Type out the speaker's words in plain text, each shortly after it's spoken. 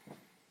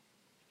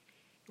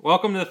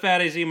Welcome to the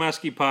Fat AZ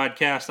Muskie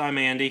podcast. I'm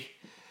Andy.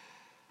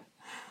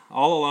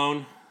 All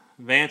alone.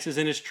 Vance is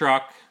in his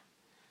truck,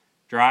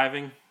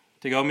 driving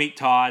to go meet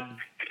Todd.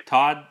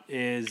 Todd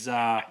is,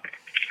 are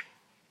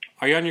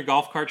you on your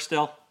golf cart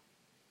still?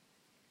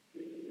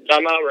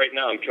 I'm out right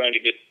now. I'm trying to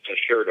get a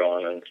shirt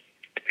on, and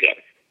yeah.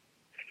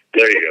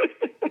 There you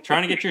go.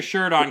 Trying to get your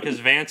shirt on because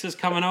Vance is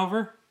coming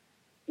over?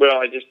 Well,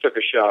 I just took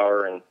a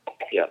shower, and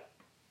yeah.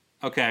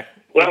 Okay.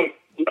 Well,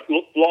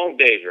 long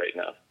days right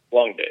now.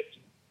 Long days.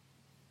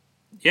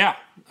 Yeah.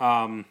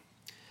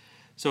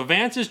 So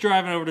Vance is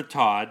driving over to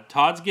Todd.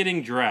 Todd's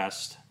getting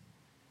dressed.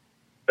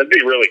 That'd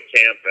be really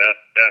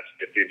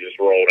camp-esque if you just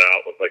rolled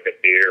out with like a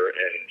beer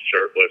and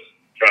shirtless,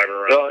 driving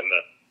around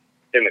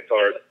in the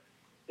car.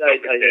 I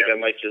think I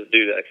might just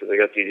do that because I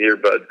got these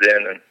earbuds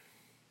in, and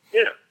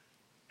yeah.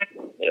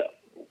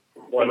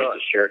 Why not?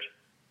 The shirt.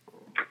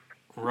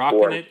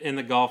 Rocking it in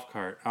the golf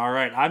cart. All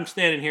right. I'm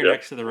standing here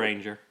next to the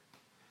Ranger.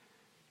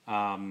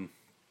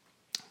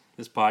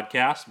 This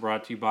podcast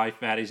brought to you by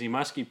Fat AZ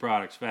Muskie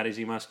Products,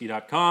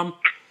 fatazmuskie.com,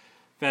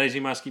 Fat AZ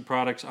Muskie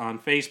Products on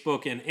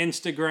Facebook and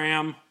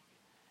Instagram.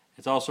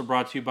 It's also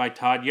brought to you by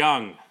Todd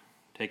Young.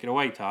 Take it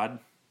away, Todd.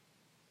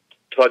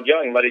 Todd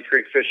Young, Muddy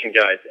Creek Fishing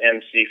Guides,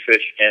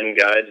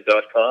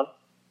 mcfishandguides.com.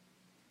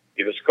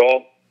 Give us a call.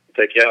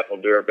 We'll take you out.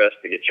 We'll do our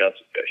best to get you on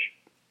some fish.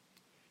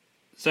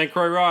 St.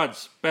 Croix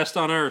Rods, best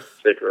on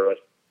earth. St. Croix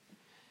Rods.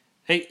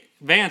 Hey,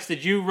 Vance,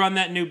 did you run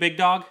that new Big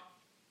Dog?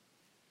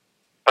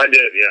 I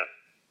did, yeah.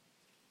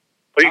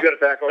 Oh, you got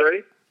it back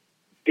already?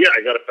 Yeah,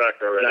 I got it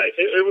back already. Nice.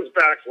 It was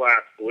back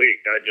last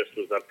week. I just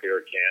was up here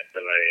at camp,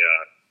 and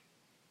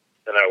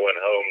I went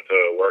home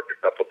to work a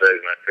couple days,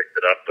 and I picked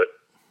it up. But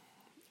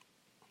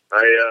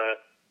I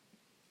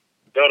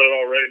got it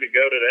all ready to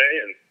go today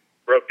and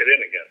broke it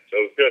in again,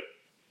 so it was good.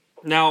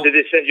 Now, did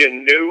they send you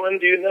a new one?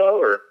 Do you know,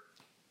 or?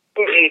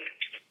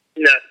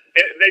 No,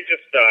 they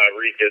just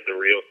redid the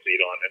reel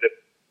seat on it.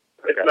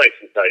 It's nice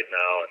and tight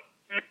now,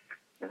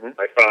 and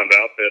I found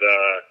out that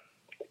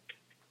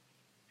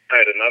I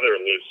had another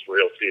loose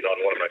reel seat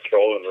on one of my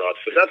trolling rods,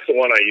 but that's the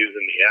one I use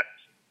in the X.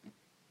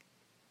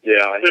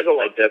 Yeah, I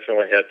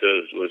definitely had to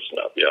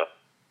loosen up. Yeah.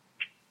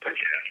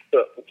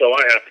 So I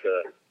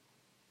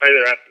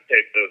either have to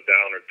tape those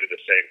down or do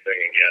the same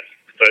thing again.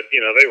 But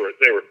they were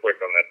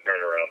quick on that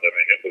turnaround. I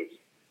mean, it was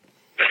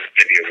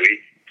maybe a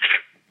week.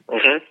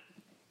 It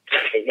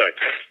was nice.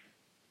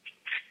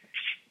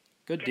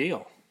 good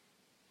deal.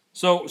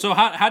 So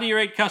how do you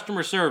rate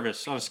customer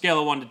service on a scale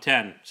of 1 to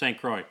 10, St.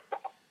 Croix?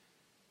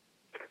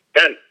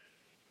 10,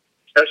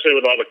 especially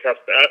with all the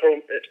custom.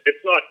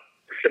 It's not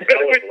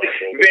Cabela's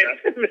level.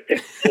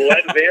 That's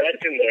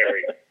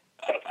legendary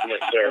customer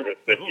service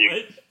that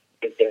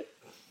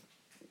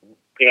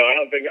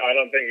I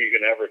don't think you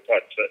can ever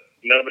touch that.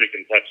 Nobody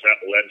can touch that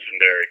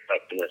legendary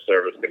customer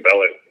service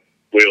Cabela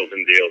wheels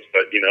and deals.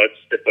 But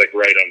it's like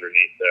right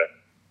underneath there.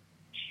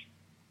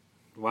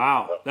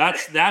 Wow,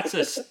 that's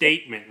a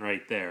statement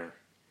right there.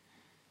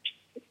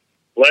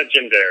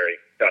 Legendary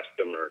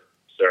customer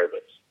service.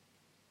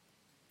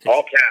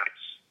 All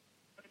caps.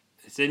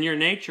 It's in your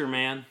nature,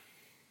 man.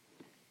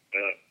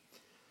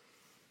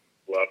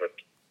 Love it.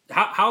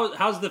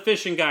 How's the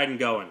fishing guiding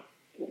going?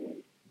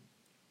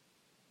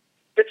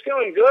 It's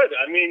going good.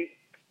 I mean,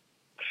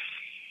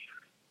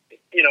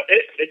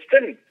 it's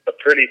been a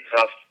pretty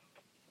tough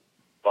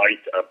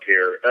fight up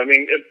here. I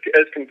mean,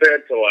 as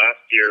compared to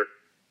last year,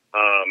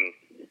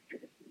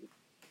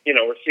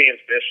 we're seeing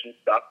fish and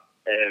stuff,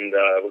 and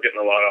we're getting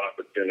a lot of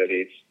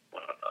opportunities.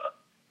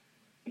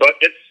 But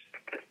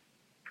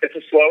it's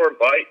a slower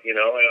bite,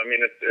 I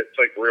mean, it's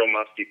like real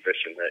musky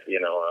fishing that,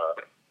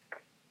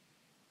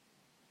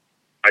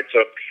 I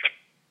took.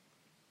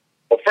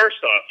 Well,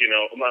 first off,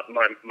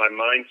 my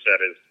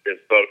mindset is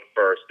boat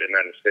first and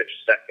then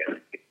fish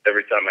second.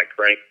 Every time I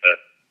crank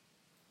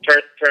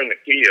turn the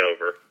key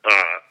over,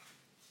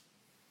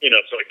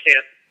 so I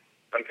can't.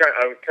 I'm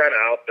kind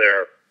of out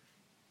there,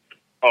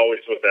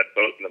 always with that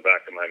boat in the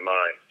back of my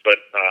mind. But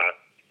I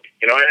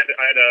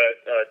had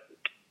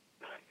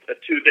a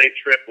 2-day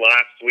trip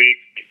last week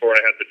before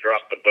I had to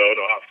drop the boat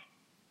off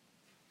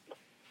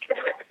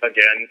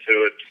again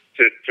to a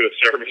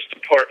service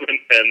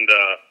department, and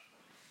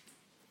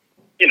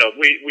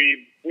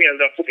we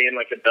ended up seeing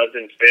like a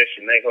dozen fish,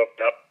 and they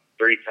hooked up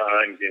 3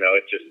 times.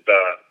 It just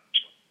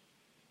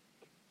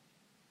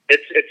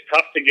it's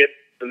tough to get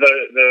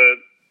the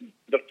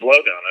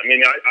flow down. I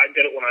mean, I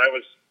did it when I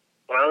was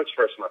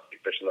first muskie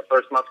fishing. The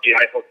first muskie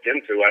I hooked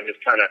into, I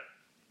just kind of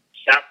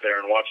sat there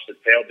and watched the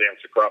tail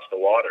dance across the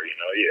water, and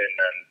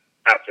then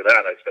after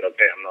that I said,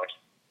 okay,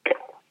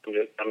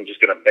 I'm just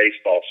going to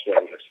baseball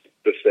swing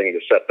this thing to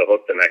set the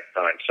hook the next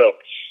time. So,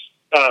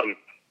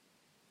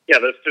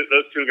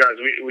 those two guys,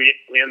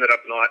 we ended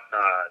up not,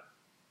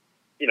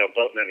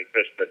 boating any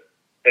fish, but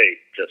they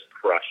just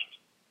crushed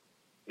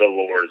the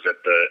lures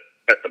at the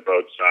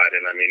boat side.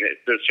 And I mean,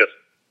 it's just,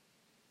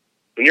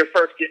 when you're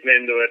first getting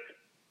into it,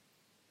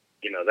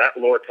 that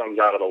lure comes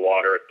out of the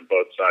water at the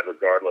boat side,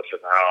 regardless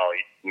of how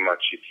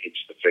much you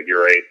teach the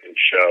figure eight and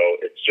show.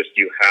 It's just,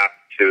 you have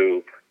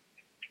to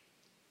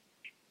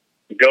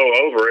go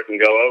over it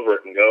and go over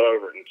it and go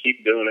over it and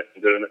keep doing it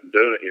and doing it and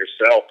doing it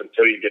yourself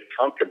until you get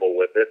comfortable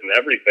with it. And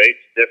every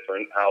bait's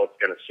different, how it's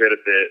going to sit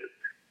at the,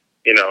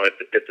 you know, at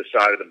the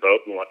side of the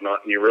boat and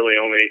whatnot. And you really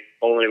only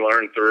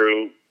learn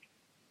through,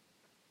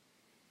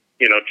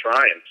 you know,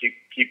 trying,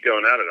 keep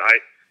going at it.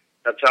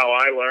 That's how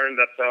I learned.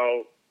 That's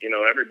how, you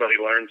know, everybody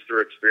learns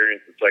through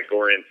experience. It's like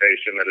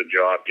orientation at a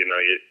job. You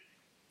know,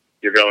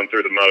 you're going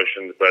through the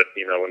motions, but,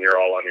 you know, when you're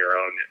all on your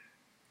own,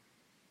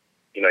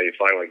 you know, you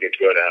finally get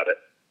good at it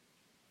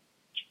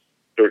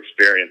through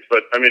experience.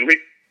 But I mean,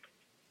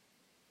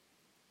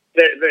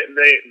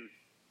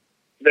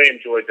 they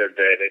enjoyed their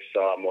day. They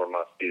saw more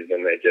muskies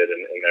than they did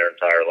in their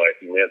entire life.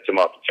 And we had some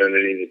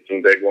opportunities,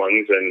 some big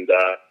ones, and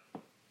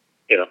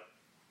you know,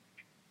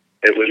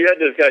 it was. You had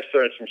those guys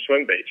throwing some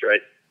swim baits,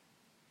 right?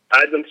 I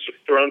had them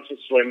throwing some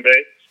swim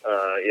baits,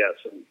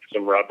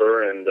 some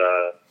rubber, and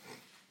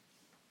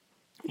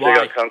they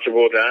got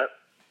comfortable with that.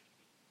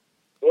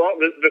 Well,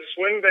 the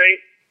swim bait,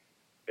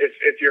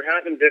 if you're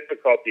having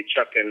difficulty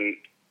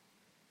chucking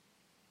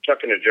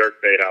a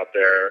jerk bait out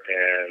there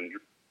and,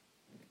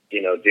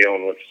 you know,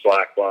 dealing with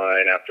slack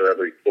line after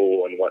every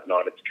pull and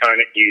whatnot, it's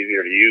kind of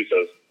easier to use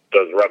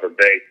those rubber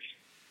baits.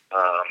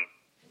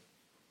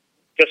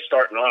 Just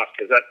starting off,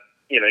 because that,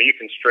 you know, you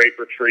can straight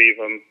retrieve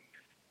them,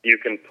 you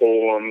can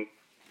pull them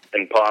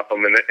and pop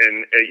them, and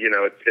you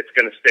know, it's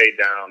going to stay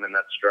down in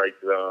that strike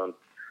zone.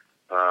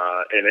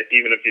 And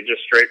even if you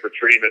just straight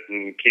retrieve it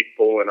and keep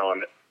pulling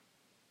on it,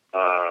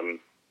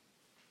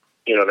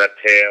 you know, that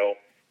tail,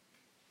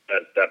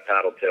 that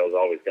paddle tail is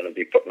always going to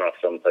be putting off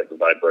some type of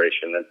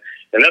vibration,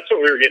 and that's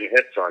what we were getting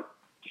hits on.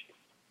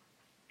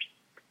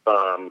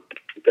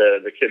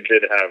 The kid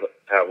did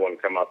have one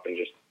come up and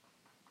just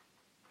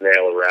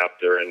nail a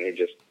raptor, and he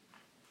just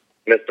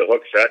missed the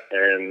hook set,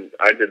 and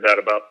I did that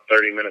about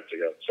 30 minutes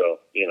ago. So,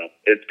 you know,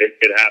 it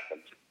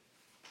happens.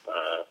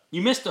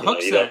 You missed the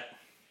hook set.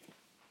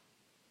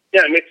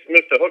 Yeah, I missed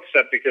the hook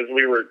set because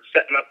we were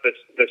setting up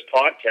this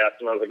podcast,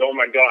 and I was like, oh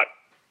my God,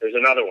 there's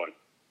another one.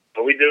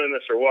 Are we doing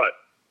this or what?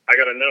 I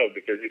got to know,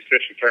 because these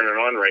fish are turning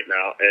on right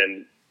now.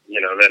 And,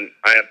 you know, then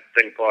I had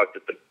the thing paused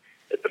at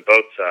the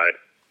boat side,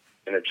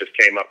 and it just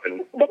came up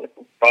and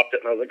popped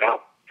it, and I was like,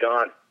 oh,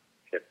 God,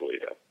 can't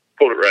believe it.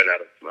 Pulled it right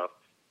out of its mouth.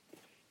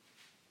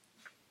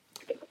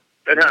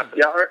 It happens.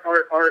 Yeah,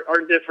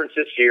 our difference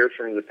this year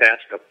from the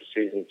past couple of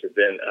seasons have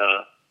been,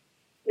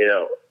 you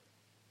know,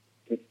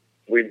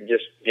 we've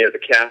just, you know, the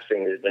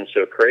casting has been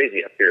so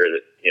crazy up here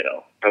that, you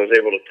know, I was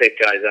able to take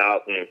guys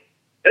out, and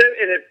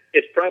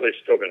it's probably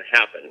still going to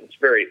happen. It's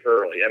very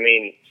early. I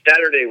mean,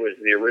 Saturday was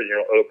the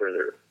original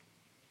opener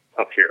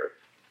up here.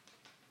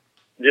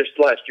 Just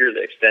last year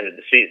they extended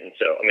the season,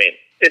 so I mean,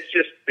 it's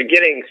just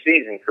beginning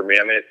season for me.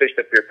 I mean, I fished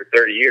up here for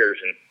 30 years,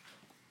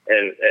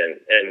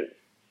 and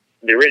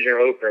the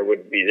original opener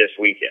would be this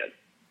weekend.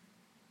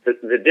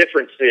 The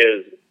difference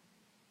is,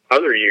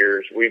 other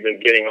years we've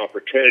been getting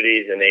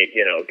opportunities, and they,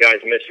 you know,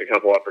 guys miss a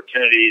couple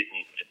opportunities,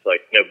 and it's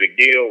like no big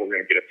deal. We're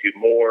going to get a few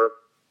more.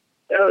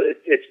 You know,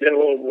 it's been a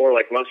little more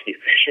like muskie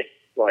fishing.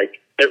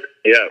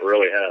 Yeah, it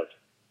really has.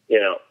 You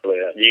know,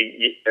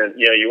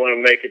 you want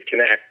to make it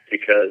connect,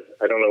 because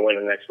I don't know when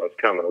the next one's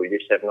coming. We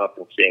just have not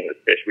been seeing the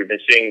fish. We've been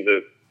seeing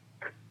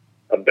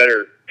a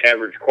better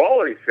average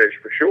quality fish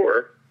for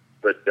sure,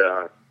 but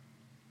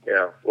you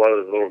know, a lot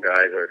of those little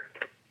guys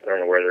I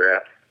don't know where they're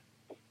at.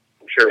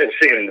 I'm sure we'll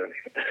see them.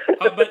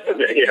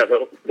 Yeah,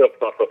 they'll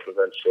pop up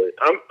eventually.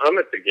 I'm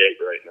at the gate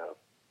right now.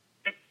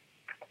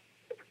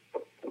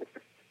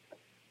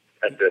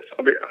 At this,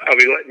 I'll be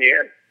letting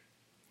you in.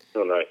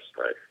 Oh, nice.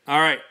 All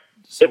right,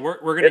 so we're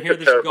going to hear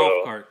this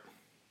golf cart.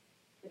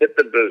 Hit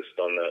the boost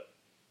on that.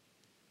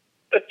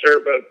 The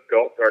turbo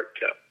golf cart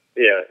cap.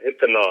 Yeah, hit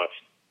the notch.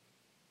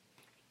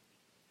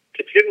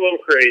 It's getting a little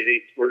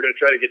crazy. We're going to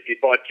try to get these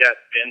podcasts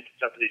in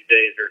some of these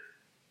days.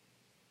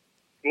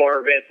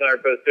 Tomorrow, Vance and I are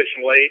both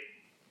fishing late.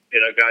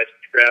 You know, guys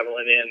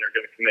traveling in. They're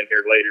going to come in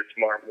here later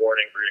tomorrow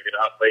morning. We're going to get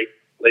out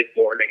late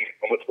morning,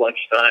 almost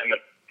lunchtime,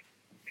 and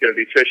going to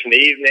be fishing the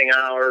evening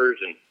hours,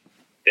 and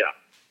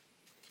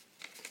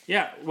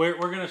yeah, we're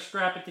going to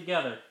scrap it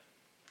together.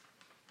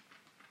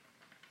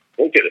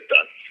 We'll get it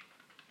done.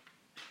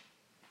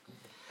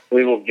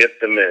 We will get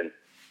them in.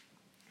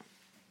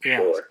 Yeah.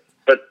 Sure.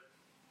 But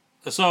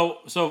so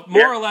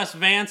more or less,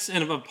 Vance,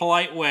 in a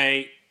polite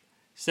way,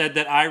 said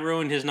that I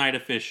ruined his night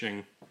of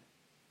fishing.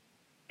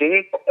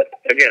 Mm-hmm.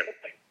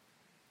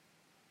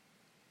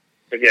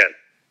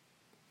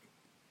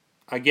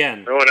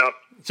 Again. Going up.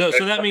 So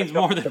that means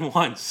more than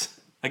once.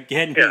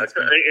 Again. Yeah,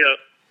 you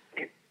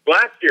know,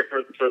 last year it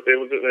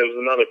was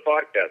another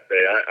podcast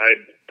day.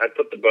 I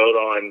put the boat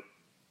on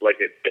like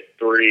at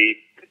 3,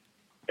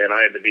 and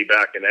I had to be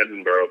back in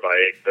Edinburgh by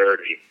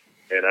 8:30,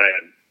 and I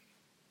had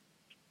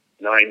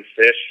 9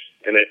 fish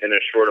in a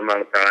short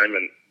amount of time,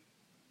 and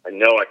I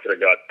know I could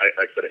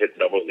have hit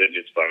double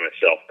digits by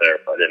myself there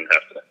if I didn't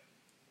have to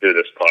do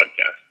this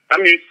podcast.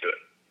 I'm used to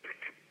it.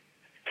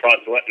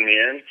 Todd's letting me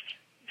in.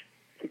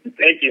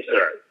 Thank you,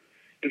 sir.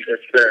 Yes,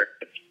 sir.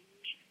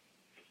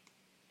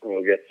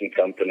 We'll get some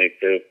company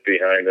too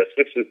behind us.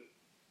 This is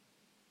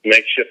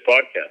makeshift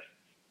podcast.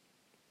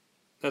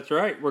 That's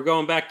right. We're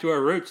going back to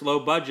our roots, low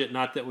budget.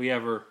 Not that we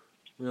ever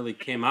really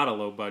came out of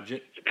low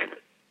budget.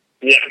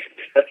 Yeah.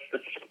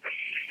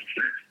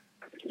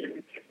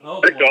 Oh,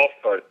 The boy. golf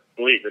cart,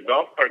 sweet. The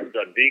golf cart's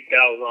got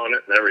decals on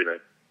it and everything.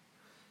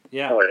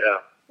 Yeah. Oh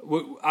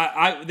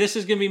yeah. This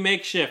is going to be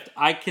makeshift.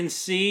 I can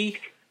see.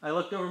 I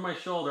looked over my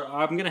shoulder.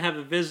 I'm going to have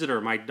a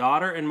visitor. My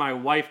daughter and my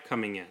wife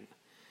coming in.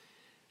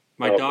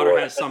 My Oh, daughter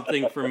boy. has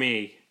something for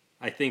me.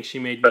 I think she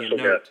made me a Special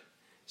note. guest.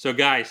 So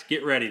guys,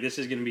 get ready. This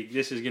is going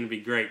to be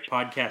great.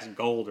 Podcast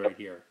gold right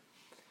here.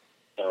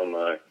 Oh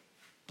my.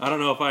 I don't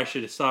know if I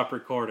should stop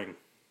recording.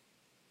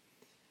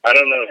 I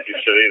don't know if you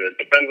should either.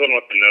 Depends on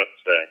what the notes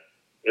say.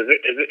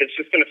 It's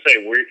just going to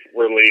say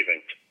we're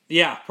leaving.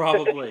 Yeah,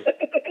 probably.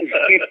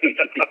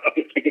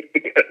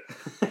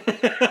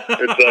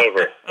 It's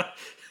over.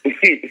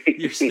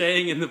 You're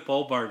staying in the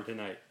pole barn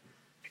tonight.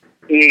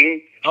 Hmm.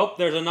 Oh,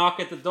 there's a knock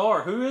at the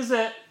door. Who is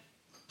it?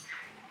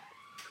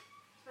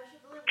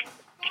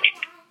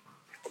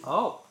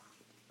 Oh,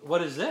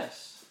 what is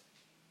this?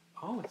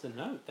 Oh, it's a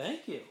note.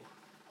 Thank you.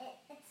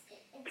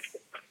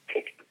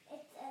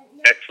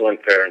 Excellent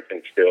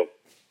parenting skills.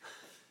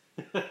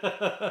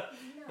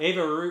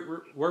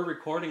 Ava, we're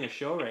recording a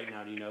show right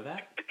now. Do you know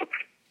that?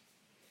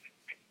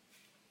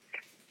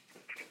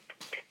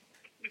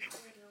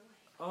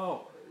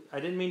 Oh, I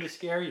didn't mean to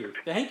scare you.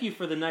 Thank you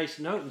for the nice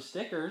note and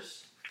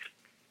stickers.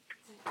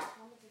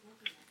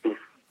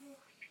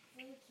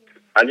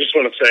 I just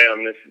want to say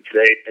on this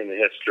date in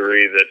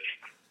history that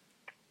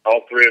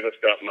all three of us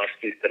got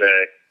musky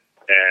today,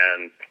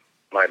 and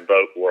my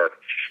boat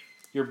worked.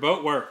 Your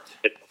boat worked.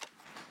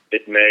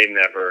 It may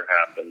never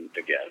happen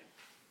again.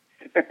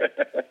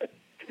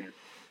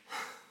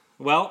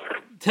 Well,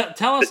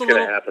 tell us It's a going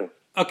little. to happen.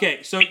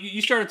 Okay, so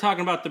you started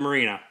talking about the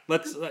marina.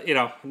 Let's,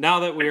 now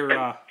that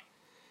we're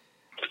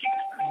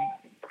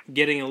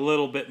getting a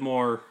little bit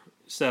more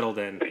settled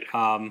in,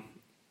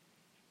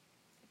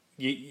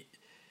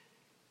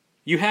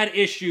 you had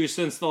issues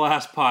since the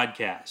last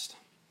podcast.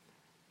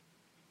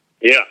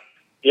 Yeah,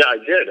 I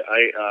did.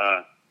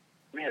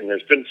 Man,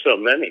 there's been so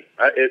many.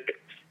 That's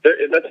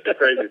the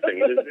crazy thing.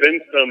 There's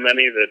been so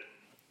many that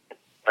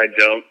I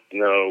don't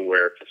know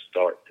where to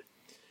start.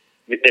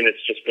 And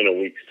it's just been a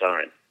week's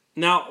time.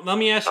 Now, let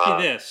me ask you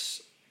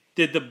this.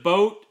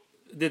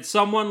 Did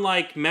someone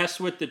mess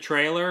with the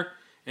trailer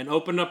and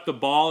open up the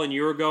ball and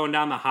you were going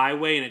down the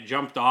highway and it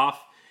jumped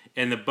off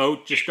and the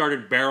boat just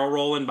started barrel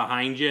rolling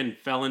behind you and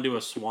fell into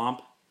a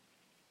swamp?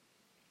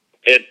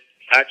 It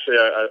actually,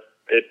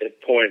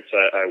 at points,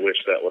 I wish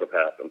that would have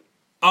happened.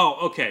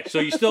 Oh, okay. So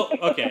you still,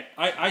 okay.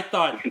 I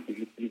thought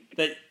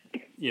that,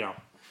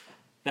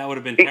 that would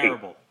have been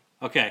terrible.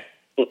 Okay.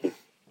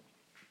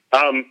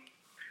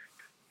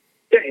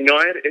 Yeah,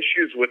 I had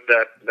issues with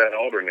that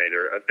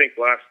alternator. I think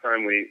last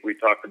time we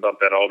talked about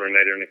that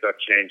alternator and it got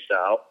changed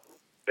out.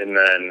 And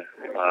then...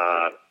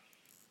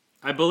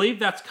 I believe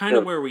that's kind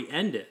of where we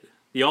ended.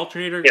 The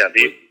alternator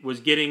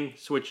was getting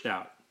switched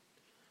out.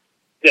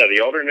 Yeah,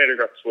 the alternator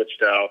got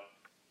switched out.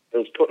 It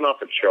was putting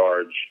off a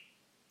charge.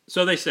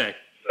 So they say.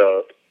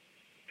 So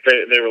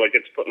they were like,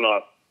 it's putting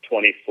off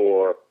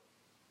 24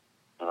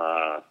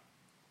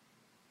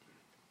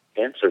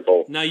 amps or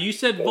volts. Now, you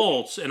said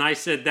volts, and I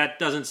said that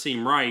doesn't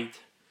seem right.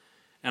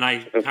 And I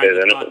Okay, kind of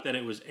then thought that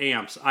it was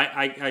amps.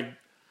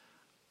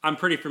 I'm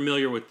pretty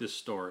familiar with this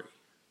story.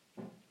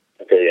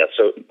 Okay, yeah,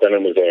 so then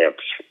it was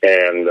amps.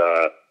 And,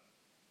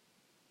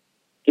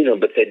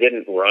 but they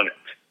didn't run it.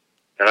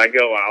 And I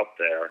go out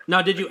there.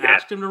 Now, did you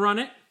ask them to run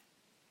it?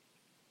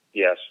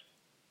 Yes.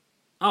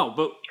 Oh,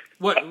 but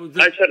what?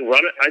 I said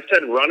run it. I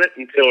said run it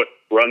until it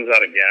runs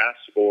out of gas,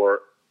 or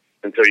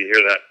until you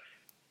hear that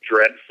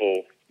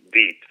dreadful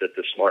beep that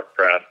the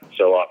SmartCraft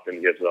so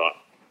often gives off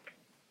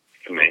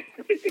to me.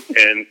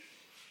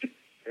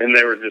 and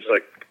they were just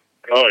like,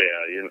 "Oh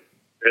yeah,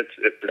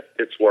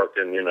 it's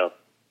working.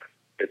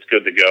 It's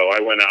good to go."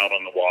 I went out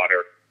on the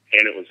water,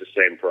 and it was the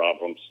same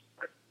problems.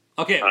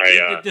 Okay,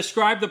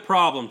 describe the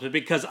problems,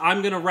 because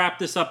I'm going to wrap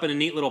this up in a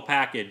neat little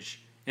package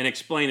and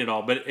explain it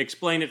all, but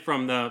explain it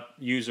from the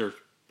user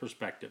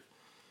perspective.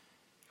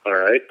 All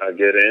right, I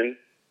get in.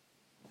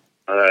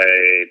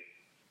 I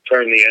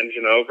turn the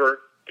engine over.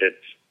 It's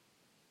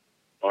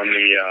on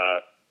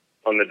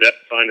the depth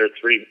finder.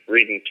 It's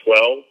reading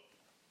 12.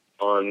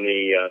 On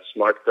the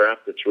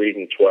SmartCraft, it's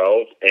reading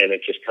 12, and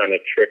it just kind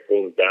of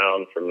trickles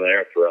down from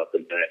there throughout the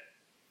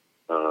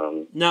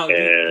day. Now,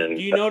 do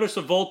you notice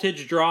a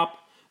voltage drop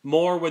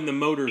more when the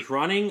motor's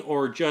running,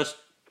 or just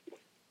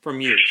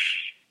from use?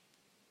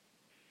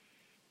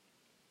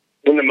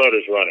 When the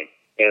motor's running,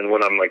 and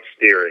when I'm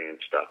steering and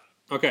stuff.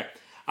 Okay,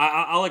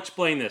 I'll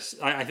explain this.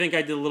 I think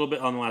I did a little bit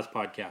on the last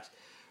podcast.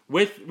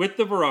 With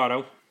the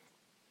Verado,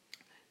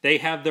 they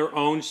have their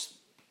own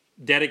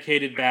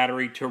dedicated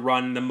battery to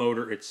run the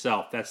motor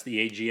itself. That's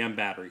the AGM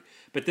battery.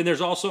 But then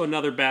there's also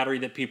another battery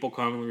that people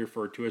commonly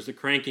refer to as the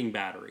cranking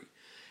battery.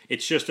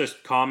 It's just a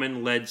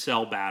common lead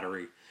cell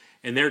battery.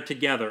 And they're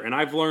together. And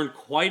I've learned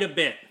quite a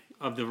bit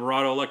of the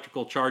Verado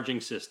electrical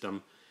charging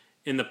system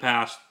in the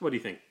past, what do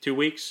you think, 2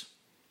 weeks?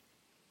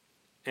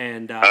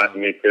 And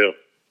Me too.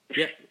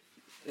 yeah.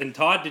 And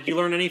Todd, did you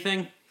learn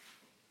anything?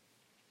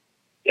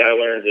 Yeah, I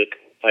learned it.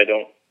 I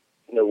don't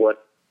know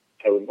what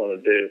I would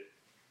want to do.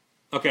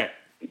 Okay,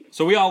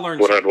 so we all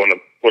learned What something.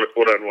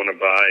 I'd want to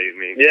buy. You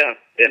mean? Yeah.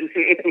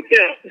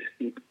 Yeah.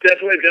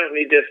 Definitely don't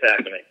need this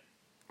happening.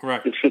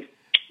 Right.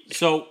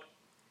 So,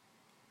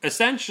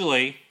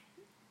 essentially,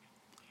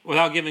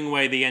 without giving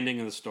away the ending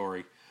of the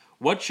story,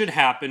 what should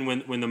happen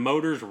when the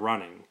motor's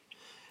running?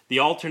 The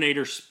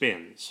alternator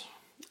spins,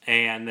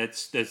 and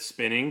that's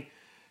spinning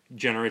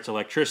generates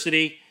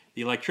electricity.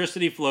 The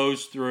electricity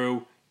flows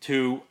through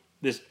to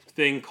this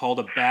thing called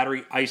a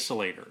battery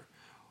isolator,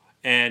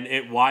 and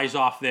it wires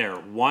off there.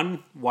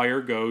 One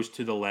wire goes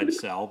to the lead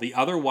cell, the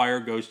other wire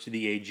goes to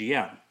the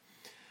AGM.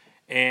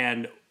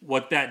 And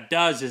what that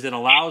does is it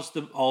allows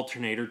the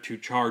alternator to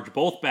charge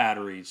both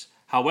batteries.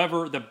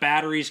 However, the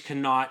batteries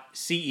cannot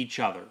see each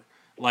other.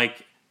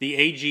 Like the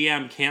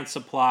AGM can't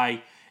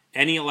supply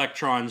any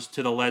electrons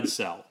to the lead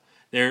cell.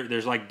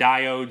 There's like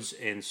diodes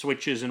and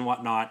switches and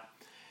whatnot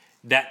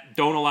that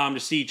don't allow them to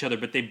see each other,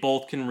 but they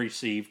both can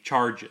receive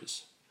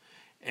charges.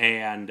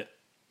 And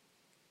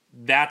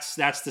that's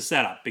the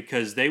setup,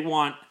 because they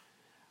want,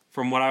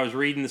 from what I was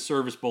reading the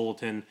service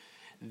bulletin,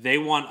 they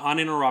want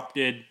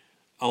uninterrupted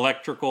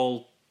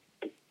electrical,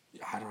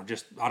 I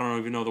don't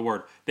even know the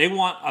word. They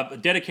want a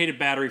dedicated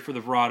battery for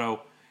the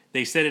Verado.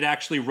 They said it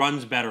actually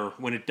runs better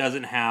when it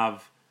doesn't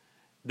have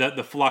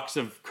the flux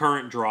of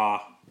current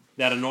draw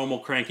that a normal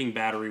cranking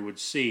battery would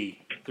see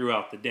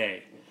throughout the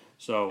day.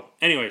 So,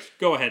 anyways,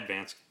 go ahead,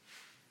 Vance.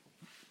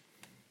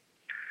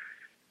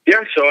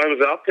 Yeah, so I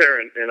was out there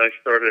and I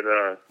started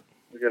I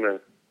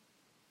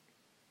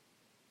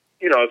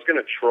was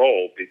gonna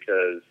troll,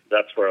 because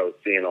that's where I was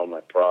seeing all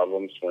my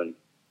problems when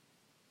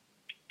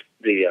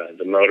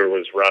the motor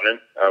was running.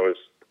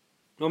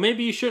 Well,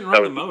 maybe you shouldn't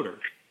run the motor.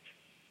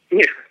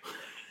 Yeah.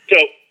 So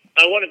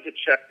I wanted to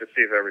check to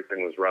see if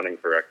everything was running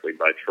correctly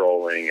by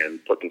trolling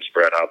and putting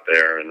spread out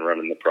there and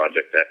running the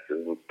Project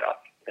X's and stuff.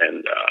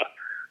 And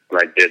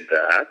when I did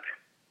that,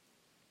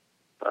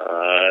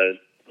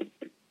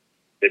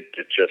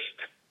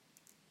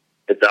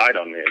 it died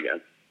on me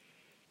again.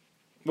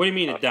 What do you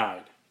mean it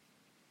died?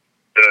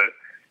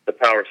 The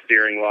power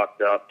steering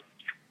locked up.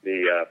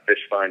 The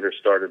fish finder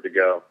started to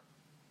go.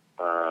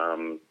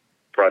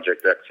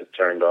 Project X had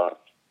turned off.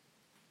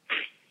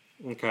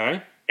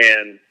 Okay.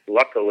 And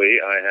luckily,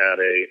 I had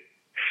a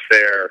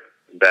spare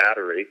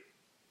battery.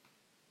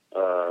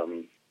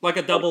 Like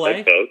a double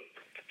A? Both.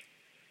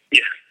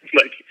 Yeah,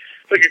 like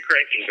a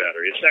cranking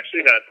battery. It's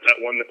actually that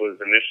one that was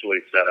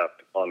initially set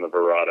up on the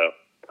Verado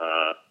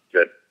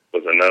that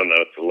was a no-no.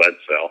 It's a lead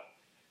cell.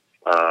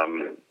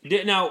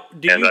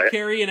 Do you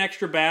carry an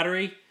extra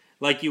battery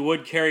like you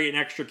would carry an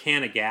extra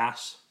can of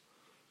gas?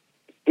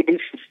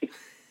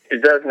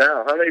 It does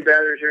now. How many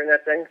batteries are in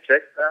that thing?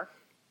 6 now?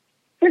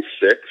 It's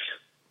 6.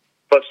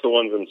 Plus the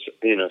ones I'm,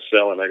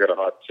 selling. I got a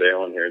hot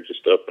sale in here.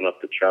 Just open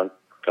up the trunk,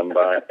 come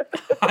by.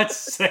 Hot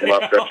sale. Come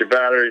up, got your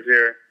batteries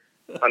here.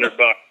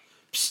 $100.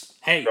 Psst,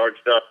 hey.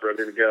 Charged up,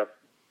 ready to go.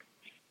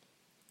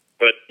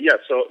 But yeah,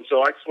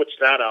 so I switched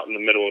that out in the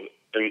middle of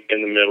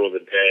the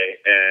day,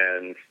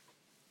 and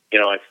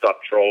I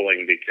stopped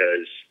trolling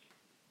because,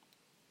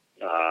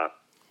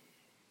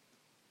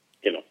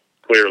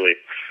 clearly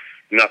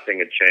nothing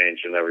had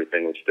changed and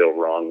everything was still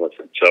wrong with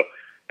it. So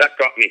that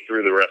got me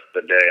through the rest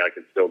of the day. I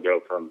could still go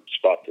from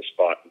spot to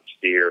spot and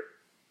steer.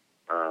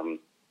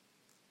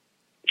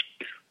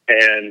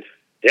 And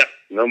yeah,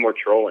 no more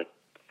trolling.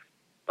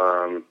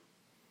 And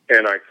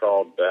I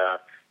called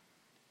back,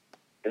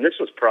 and this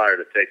was prior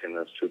to taking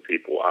those 2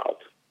 people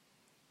out.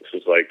 This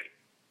was like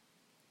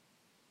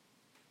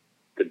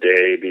the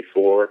day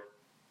before,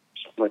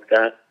 something like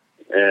that.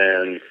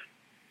 And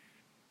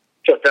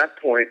so at that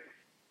point,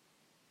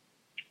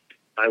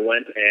 I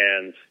went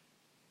to,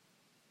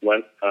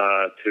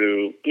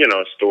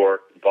 a store,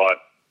 bought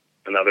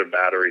another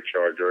battery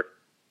charger.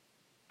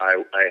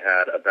 I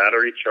had a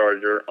battery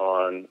charger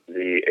on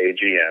the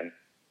AGM.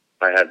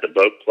 I had the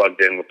boat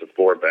plugged in with the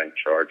 4-bank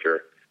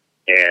charger,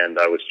 and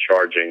I was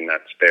charging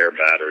that spare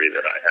battery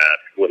that I had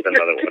with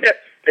another one.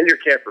 And your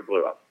camper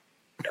blew up.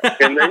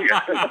 And then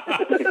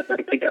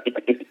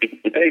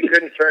and you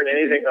couldn't turn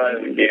anything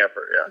on in the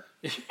camper, yeah.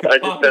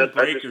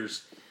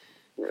 Breakers.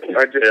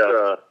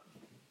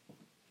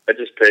 I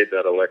just paid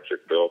that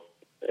electric bill,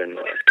 and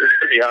it's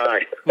pretty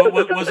high.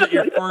 Was it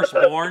your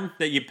firstborn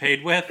that you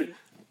paid with?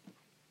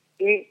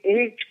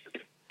 Mm-hmm.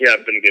 Yeah,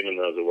 I've been giving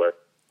those away.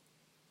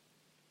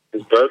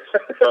 His boats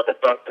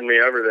costing me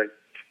everything.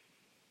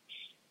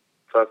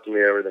 I've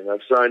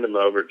signed them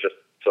over just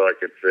so I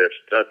could fish.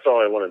 That's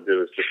all I want to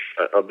do.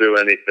 I'll do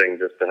anything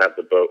just to have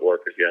the boat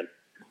work again.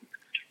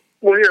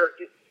 Well, here,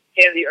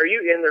 Andy, are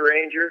you in the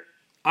Ranger?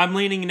 I'm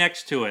leaning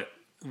next to it.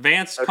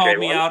 Vance called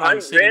me out on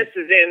sitting. Vance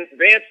is in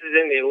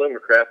the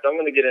Alumacraft. I'm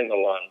going to get in the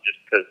lawn just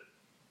because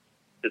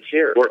it's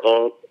here. We're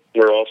all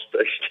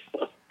spaced.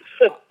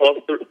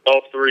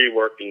 all 3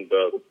 working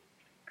boats.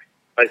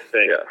 I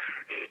think. Yeah.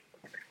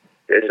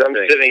 I'm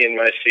sitting in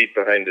my seat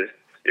behind the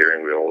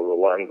steering wheel of the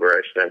lawn where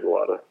I spend a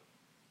lot of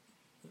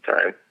time.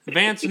 time.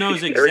 Vance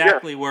knows There we go.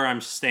 exactly where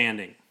I'm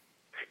standing.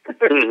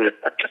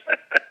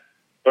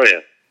 Oh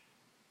yeah,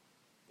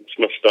 it's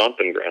my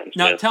stomping grounds.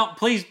 Now, man.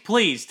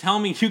 please tell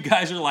me you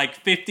guys are like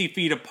 50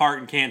 feet apart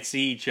and can't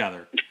see each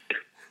other.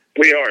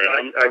 We are.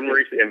 and I'm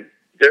and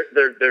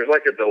there's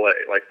like a delay.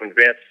 Like when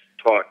Vance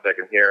talks, I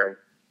can hear him,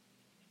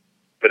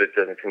 but it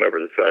doesn't come over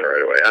the phone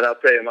right away. And I'll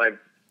tell you, my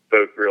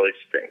boat really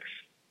stinks.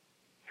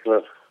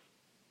 Well,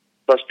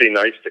 must be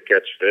nice to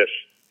catch fish.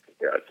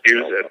 Yeah,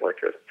 use it like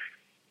a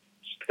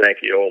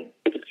stanky old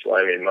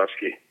slimy and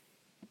musky.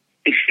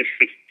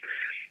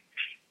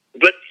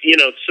 But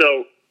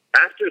so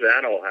after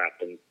that all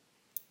happened,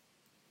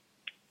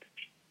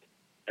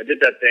 I did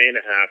that day and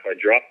a half. I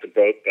dropped the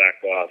boat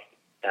back off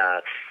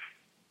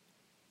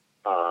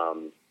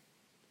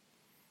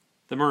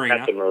The marina.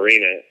 at the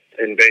marina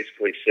and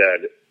basically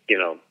said,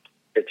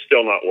 it's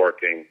still not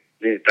working.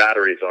 These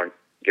batteries aren't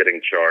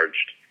getting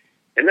charged.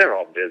 And they're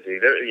all busy.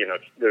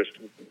 There's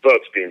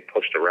boats being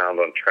pushed around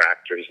on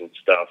tractors and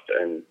stuff.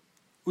 And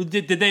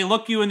Did they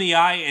look you in the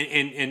eye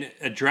and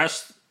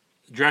address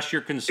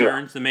your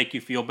concerns to make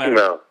you feel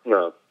better?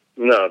 no.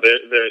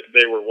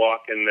 They were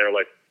walking. They're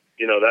like,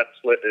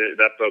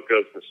 that boat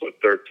goes to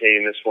slip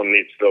 13. This one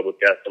needs filled with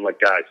gas. I'm like,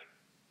 guys,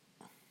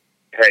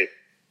 hey,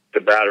 the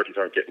batteries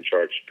aren't getting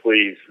charged.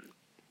 Please.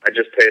 I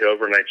just paid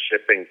overnight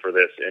shipping for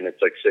this, and it's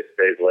like 6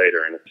 days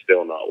later, and it's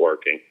still not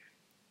working.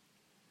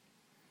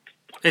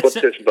 Put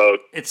this boat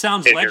It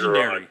sounds in your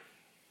legendary.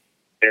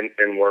 garage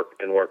and work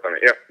on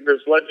it. Yeah,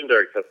 there's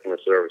legendary customer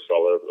service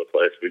all over the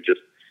place. You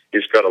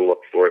just got to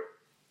look for it.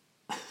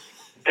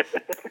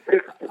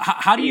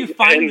 How do you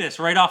find this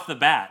right off the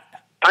bat?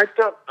 I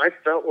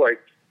felt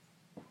like,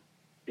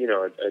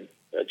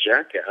 a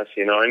jackass.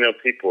 I know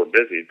people are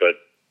busy, but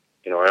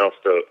I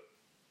also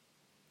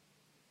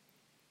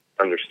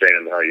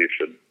understand how you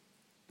should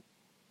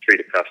treat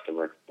a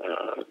customer.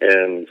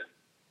 And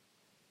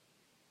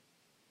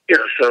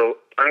so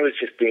I was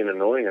just being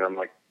annoying, and I'm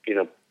like,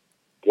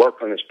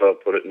 work on this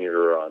boat, put it in your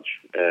garage,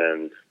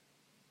 and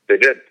they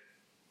did.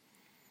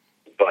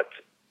 But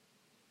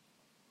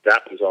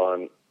that was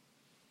on,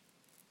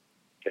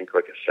 I think,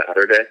 like a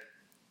Saturday,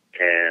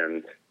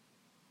 and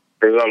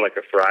it was on like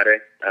a Friday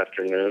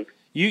afternoon.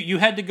 You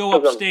had to go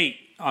upstate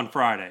on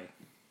Friday.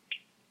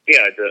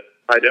 Yeah,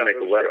 I did make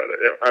a wedding.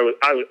 I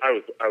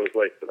was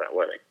late for that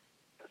wedding,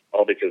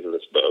 all because of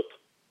this boat.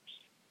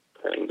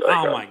 And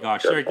Oh my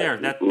gosh! Right there,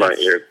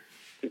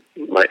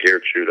 my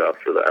ear chewed out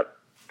for that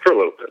for a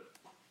little bit,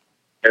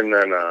 and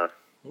then at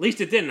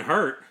least it didn't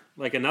hurt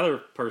like another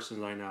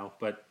person I know,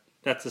 but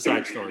that's a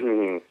side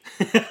story.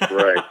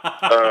 right,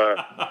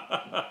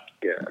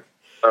 yeah.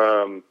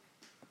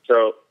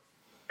 So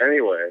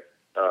anyway,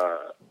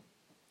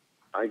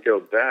 I go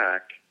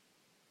back,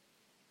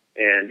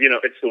 and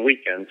it's the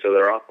weekend, so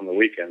they're off on the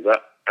weekends.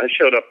 I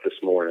showed up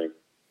this morning,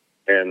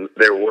 and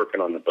they were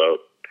working on the boat.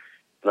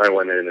 And I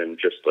went in and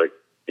just I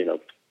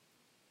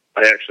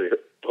actually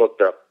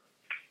hooked up,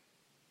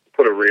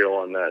 put a reel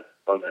on that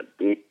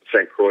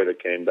St. Croix that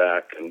came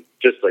back, and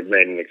just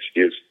made an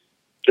excuse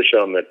to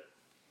show them that,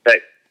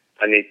 hey,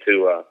 I need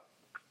to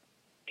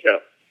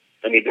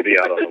be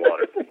out on the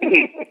water.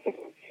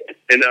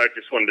 And I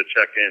just wanted to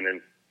check in,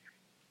 and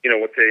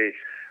what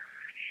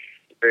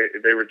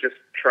they were just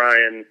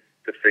trying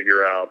to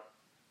figure out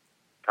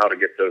how to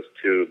get those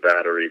two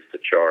batteries to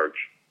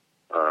charge,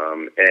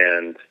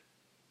 and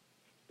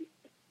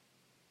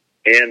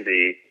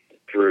Andy,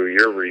 through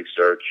your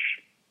research,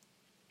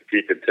 if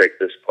you could take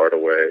this part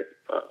away,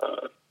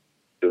 because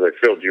I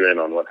filled you in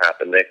on what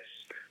happened.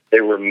 They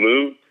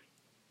removed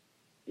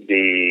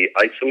the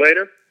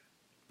isolator,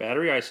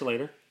 Battery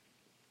isolator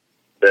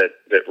that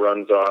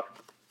runs off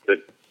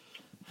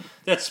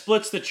that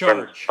splits the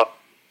charge.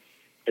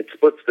 It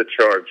splits the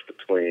charge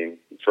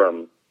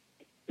from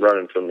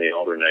running from the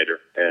alternator,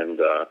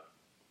 and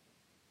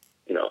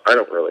I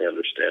don't really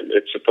understand.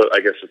 I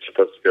guess it's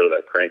supposed to go to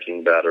that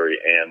cranking battery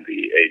and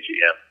the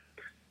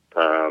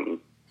AGM.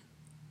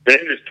 They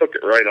just took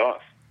it right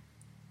off,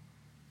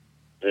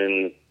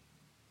 and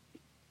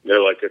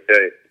they're like,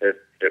 "Okay,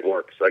 it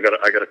works." I got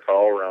a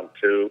call around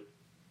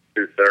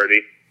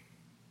 2:30.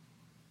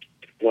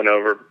 Went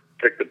over,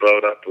 picked the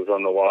boat up, was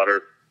on the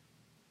water.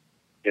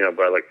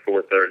 By like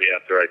 4:30,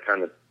 after I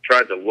kind of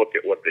tried to look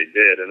at what they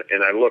did,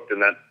 and I looked,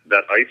 and that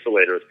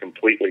isolator is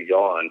completely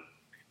gone,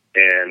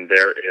 and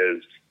there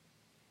is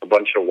a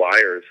bunch of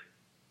wires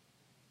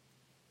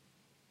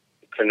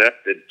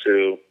connected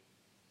to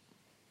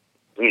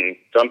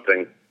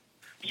something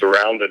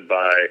surrounded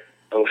by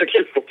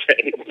electrical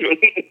cables.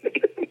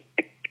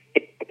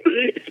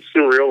 It's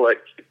a real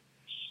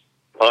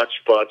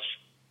hodgepodge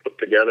put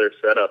together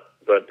setup,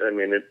 but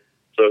it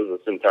shows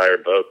this entire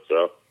boat,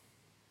 so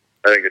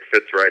I think it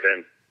fits right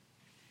in.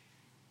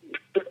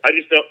 I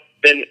just don't.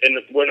 And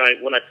when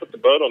I put the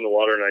boat on the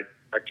water and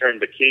I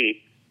turned the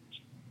key,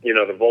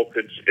 the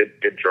voltage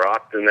it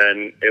dropped, and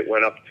then it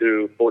went up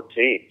to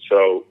 14.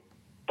 So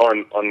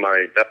on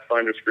my depth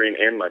finder screen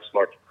and my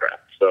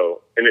SmartCraft.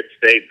 So, and it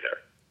stayed there.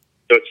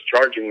 So it's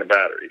charging the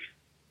batteries.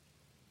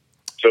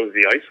 So is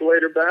the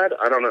isolator bad?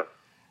 I don't know.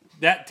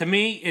 That to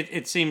me,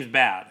 it seems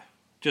bad.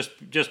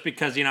 Just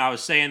because I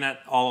was saying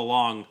that all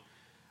along.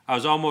 I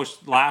was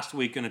almost last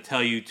week going to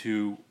tell you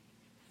to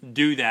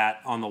do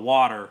that on the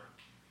water,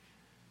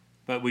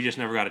 but we just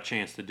never got a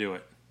chance to do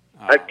it.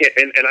 I can't,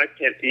 and I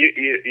can't.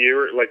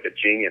 You're like a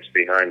genius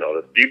behind all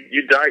this.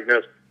 You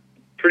diagnosed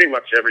pretty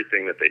much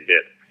everything that they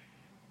did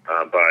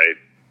by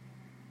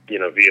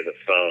via the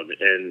phone,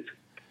 and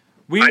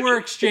we were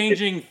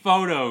exchanging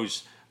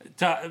photos.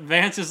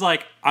 Vance is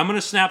like, I'm going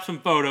to snap some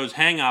photos,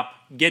 hang up,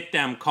 get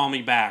them, call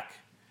me back.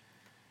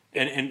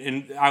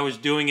 And I was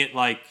doing it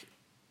like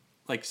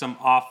some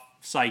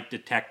off-site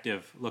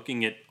detective,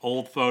 looking at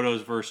old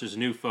photos versus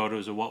new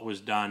photos of what was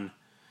done,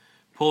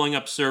 pulling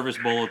up service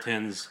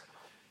bulletins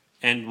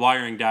and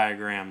wiring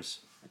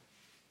diagrams.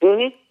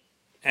 Mm-hmm.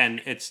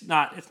 And it's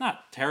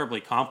not terribly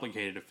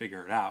complicated to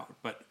figure it out.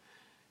 But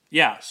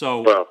yeah,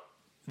 so well,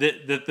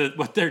 the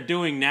what they're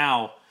doing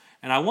now,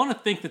 and I want to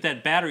think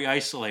that battery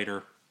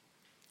isolator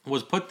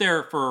was put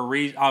there for a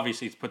reason.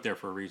 Obviously, it's put there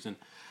for a reason.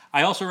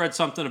 I also read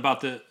something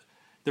about the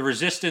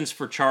resistance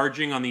for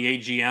charging on the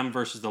AGM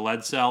versus the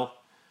lead cell.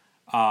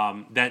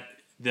 That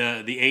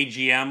the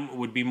AGM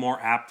would be more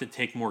apt to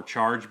take more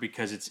charge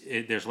because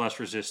there's less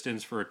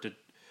resistance for it to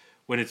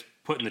when it's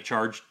putting the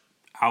charge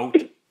out,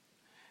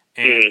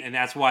 and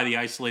that's why the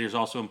isolator is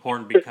also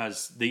important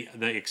because the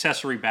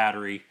accessory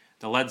battery,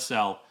 the lead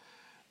cell,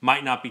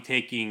 might not be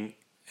taking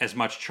as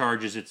much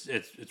charge as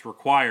it's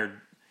required.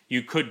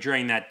 You could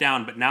drain that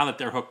down, but now that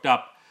they're hooked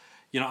up,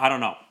 I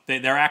don't know.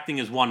 They're acting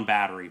as one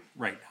battery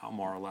right now,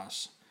 more or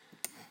less.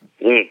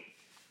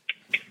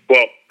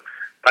 Well,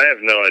 I have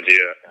no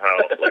idea how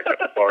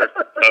a part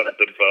of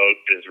the boat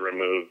is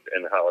removed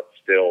and how it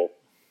still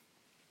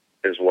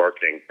is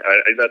working.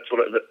 That's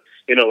what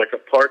like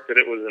a part that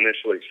it was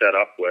initially set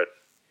up with,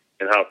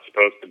 and how it's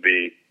supposed to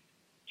be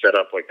set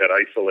up, like that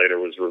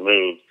isolator was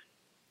removed.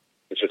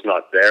 It's just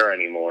not there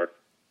anymore,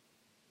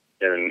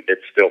 and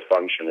it's still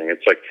functioning.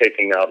 It's like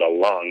taking out a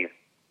lung,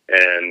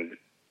 and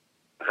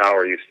how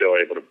are you still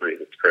able to breathe?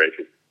 It's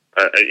crazy.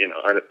 I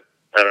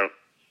don't.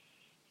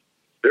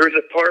 There was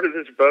a part of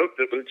this boat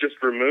that was just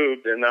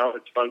removed, and now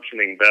it's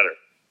functioning better.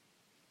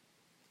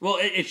 Well,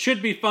 it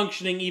should be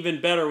functioning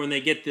even better when they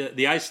get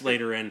the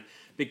isolator in,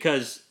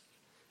 because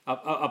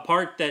a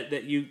part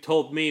that you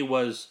told me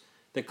was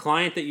the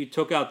client that you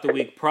took out the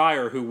week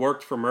prior who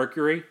worked for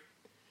Mercury.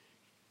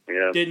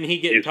 Yeah. Didn't he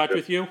get in touch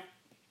with you?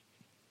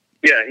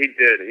 Yeah, he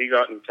did. He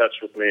got in touch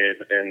with me,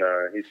 and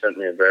he sent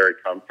me a very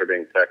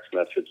comforting text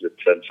message that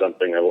said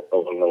something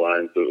along the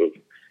lines of,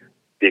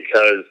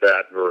 because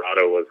that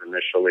Verado was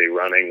initially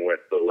running with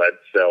the lead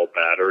cell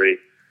battery,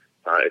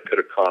 it could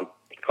have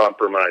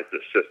compromised the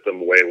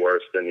system way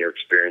worse than you're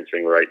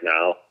experiencing right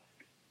now.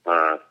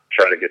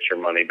 Try to get your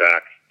money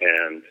back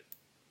and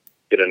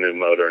get a new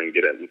motor and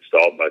get it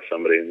installed by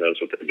somebody who knows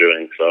what they're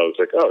doing. So I was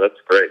like, oh, that's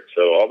great.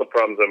 So all the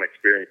problems I'm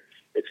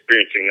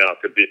experiencing now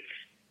could be,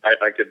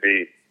 I could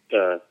be,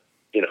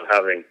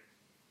 having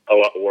a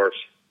lot worse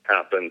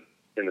happen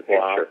in the future.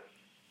 Wow.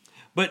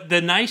 But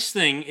the nice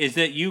thing is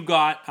that you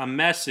got a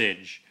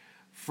message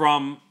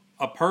from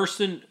a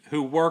person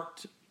who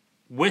worked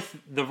with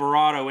the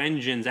Verado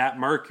engines at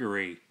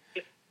Mercury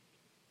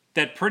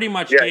that pretty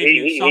much gave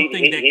you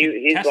something that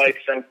he's like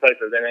some type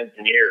of an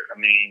engineer. I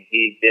mean,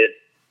 he did,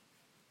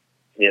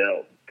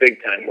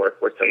 big time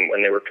work with them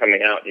when they were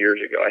coming out years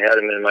ago. I had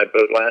him in my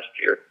boat last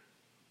year.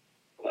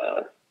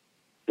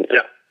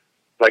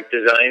 Like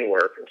design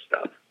work and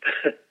stuff.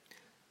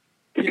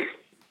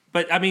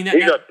 But I mean,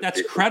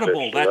 that's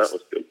credible.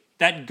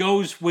 That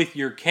goes with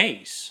your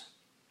case.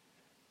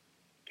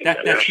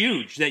 That's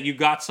huge. That you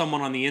got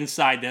someone on the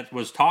inside that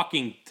was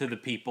talking to the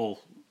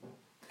people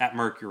at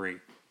Mercury.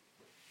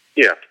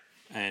 Yeah.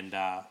 And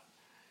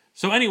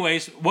so,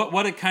 anyways,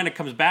 what it kind of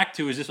comes back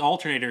to is this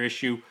alternator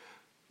issue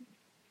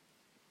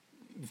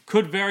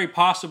could very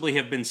possibly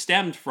have been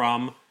stemmed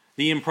from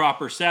the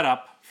improper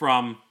setup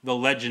from the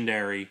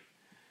legendary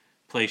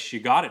place you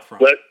got it from.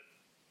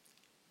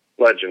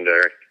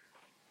 Legendary.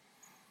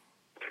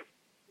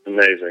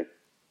 Amazing.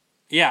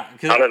 Yeah.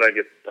 How did I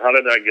get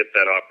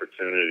that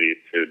opportunity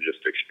to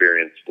just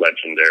experience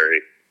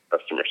legendary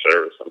customer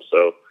service? I'm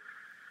so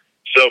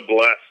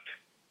blessed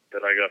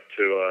that I got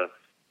to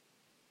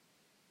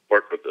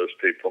work with those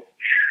people.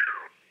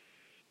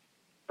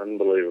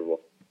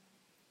 Unbelievable.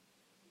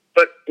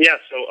 But yeah,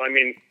 so I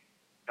mean,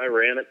 I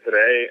ran it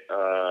today.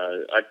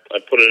 I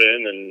put it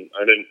in, and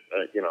I didn't.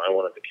 I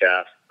wanted to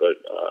cast, but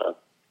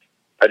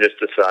I just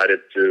decided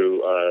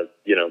to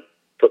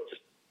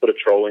put a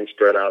trolling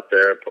spread out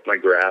there, put my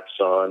graphs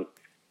on,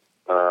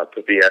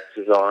 put the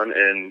X's on,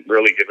 and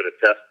really give it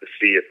a test to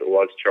see if it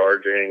was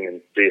charging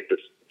and see if the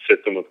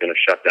system was going to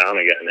shut down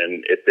again.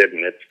 And it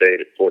didn't. It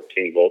stayed at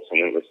 14 volts,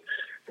 and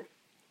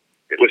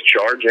it was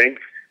charging.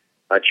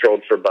 I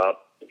trolled for about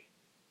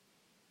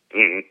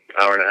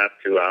hour and a half,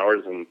 2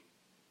 hours, and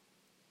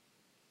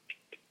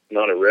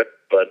not a rip,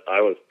 but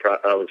I was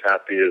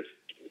happy as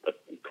a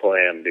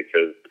clam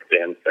because the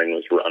damn thing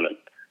was running.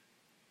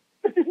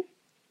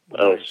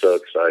 I was so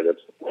excited.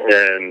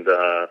 And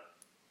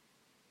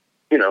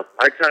you know,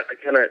 I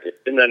kind of,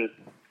 and then,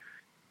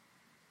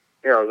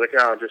 you know, I was like,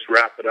 oh, I'll just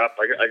wrap it up.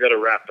 I got to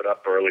wrap it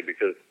up early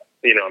because,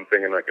 you know, I'm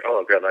thinking like,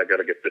 oh God, I got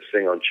to get this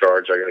thing on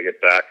charge. I got to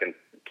get back and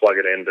plug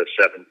it into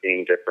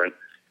 17 different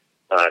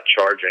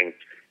charging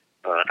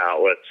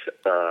outlets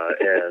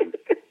and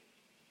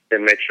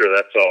make sure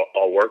that's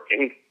all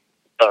working.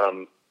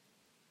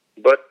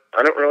 But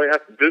I don't really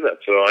have to do that,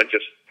 so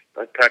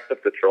I packed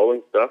up the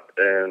trolling stuff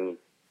and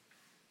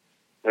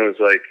I was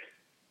like,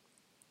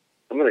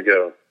 I'm gonna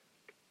go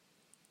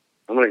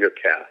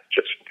cast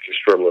just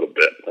for a little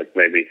bit, like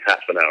maybe half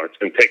an hour. It's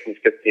gonna take me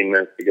 15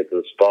 minutes to get to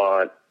the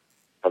spot.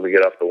 I'll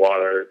get off the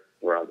water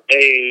around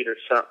 8 or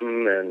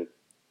something, and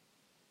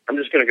I'm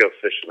just gonna go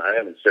fishing. I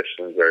haven't fished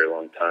in a very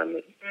long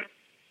time.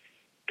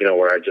 You know,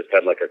 where I just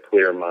had like a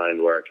clear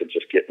mind where I could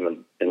just get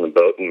in the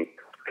boat and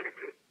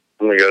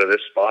I'm gonna go to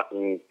this spot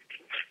and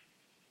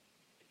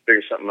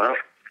figure something out.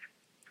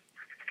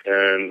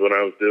 And when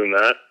I was doing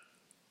that,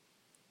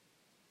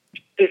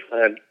 I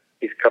had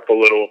these couple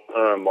little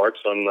marks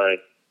on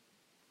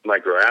my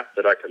graph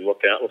that I could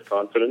look at with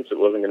confidence. It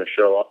wasn't going to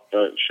shut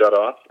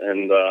off.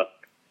 And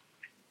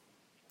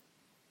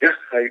yeah,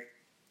 I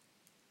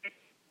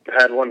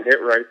had one hit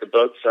right at the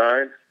boat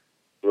side,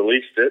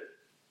 released it,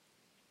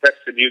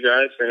 texted you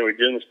guys saying we're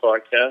doing this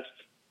podcast.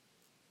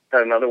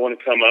 Had another one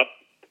come up,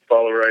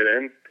 follow right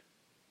in.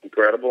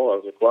 Incredible. I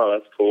was like, wow,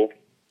 that's cool.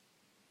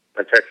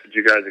 I texted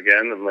you guys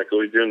again. I'm like, are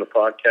we doing the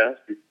podcast?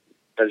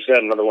 I just had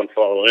another one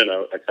follow in.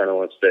 I kind of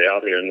want to stay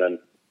out here. And then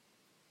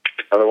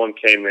another one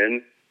came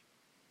in,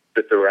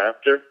 bit the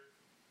raptor,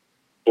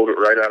 pulled it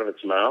right out of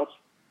its mouth.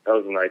 That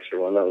was a nicer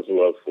one. That was a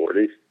low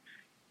 40s.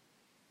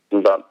 And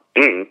about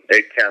 8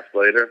 casts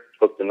later,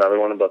 hooked another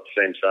one about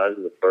the same size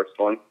as the first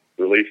one,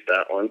 released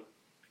that one.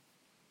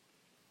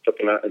 Took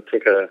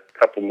a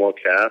couple more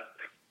casts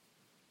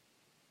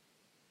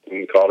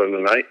and called it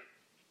a night.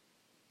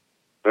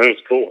 And it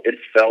was cool. It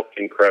felt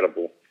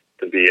incredible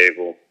to be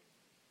able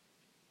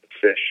to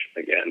fish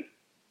again.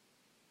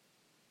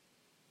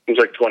 It was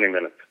like 20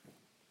 minutes.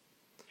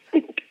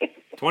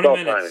 20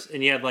 minutes,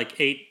 and you had like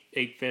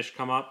eight fish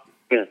come up?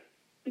 Yeah.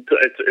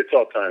 It's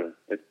all time.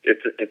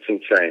 It's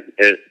insane.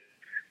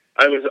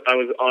 I was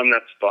on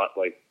that spot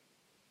like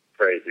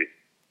crazy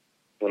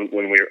when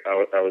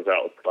I was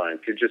out with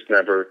clients. You just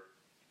never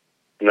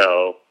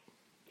know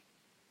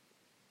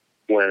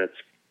when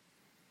it's.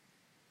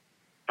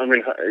 I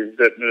mean,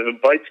 the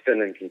bite's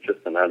been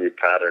inconsistent. How do you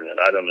pattern it?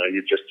 I don't know.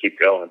 You just keep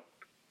going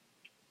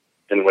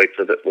and wait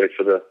for the wait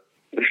for the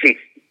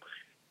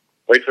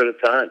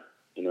time.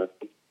 You know,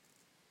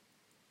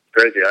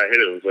 crazy. I hit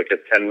it. It was like a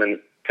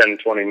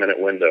 10-20 minute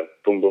window.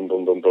 Boom, boom,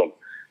 boom, boom, boom.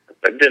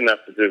 I didn't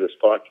have to do this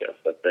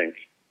podcast. I think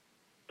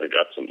I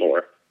got some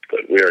more,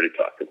 but we already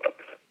talked about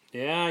that.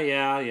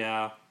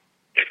 Yeah.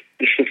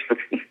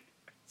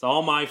 It's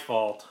all my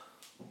fault.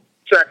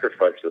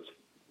 Sacrifices.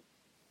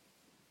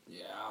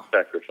 Yeah.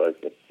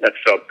 Sacrifices. That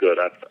felt good.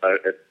 I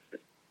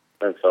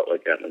felt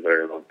like that in a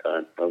very long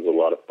time. That was a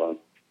lot of fun.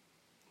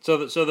 So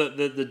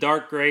the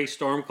dark gray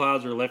storm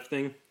clouds are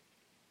lifting?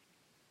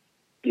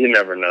 You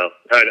never know.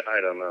 I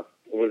don't know.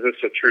 Was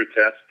this a true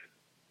test?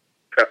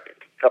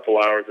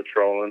 Couple hours of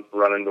trolling,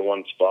 run into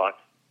one spot.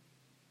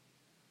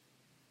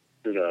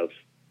 Who knows?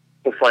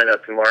 We'll find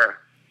out tomorrow.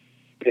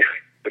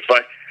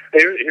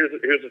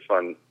 Here's a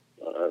fun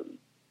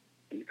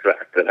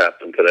fact that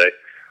happened today.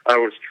 I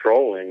was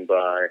trolling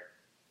by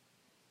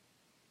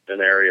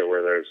an area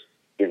where there's,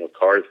 you know,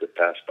 cars that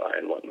pass by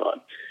and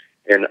whatnot.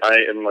 And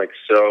I am like,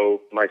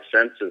 so my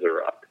senses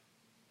are up.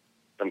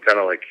 I'm kind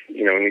of like,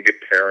 you know, when you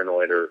get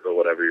paranoid or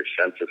whatever, your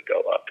senses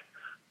go up.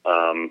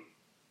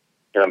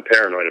 And I'm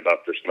paranoid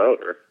about this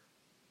motor.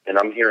 And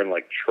I'm hearing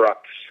like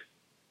trucks,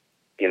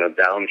 you know,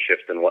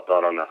 downshift and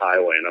whatnot on the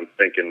highway. And I'm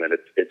thinking that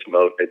it's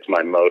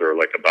my motor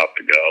like about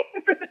to go.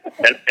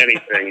 And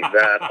anything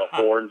that, a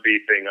horn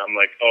beeping, I'm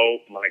like,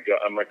 oh my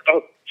God. I'm like,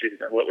 oh, geez,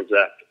 what was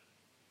that?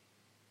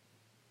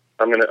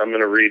 I'm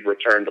gonna read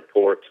return to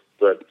port,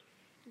 but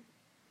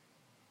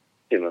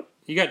you know.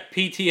 You got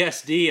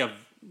PTSD of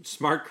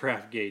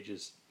SmartCraft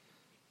gauges.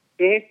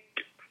 Mm-hmm.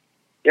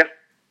 Yeah.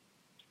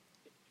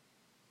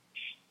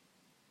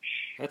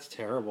 That's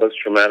terrible.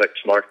 Post-traumatic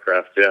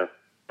SmartCraft, yeah.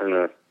 I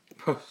know.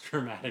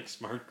 Post-traumatic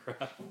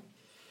SmartCraft.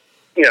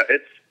 Yeah,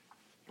 it's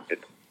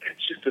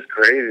just as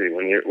crazy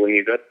when you're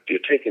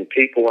taking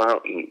people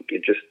out and you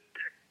just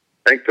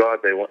thank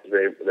God they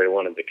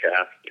wanted to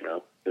cast. You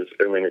know, if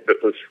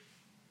it was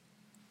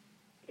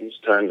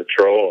time to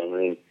troll. I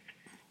mean,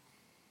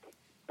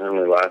 it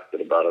only lasted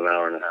about an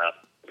hour and a half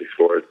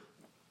before it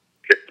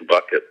kicked the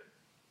bucket.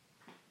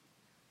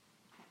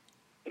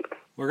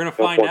 We're gonna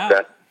find out.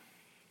 That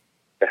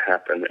to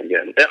happen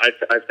again. Yeah,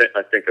 I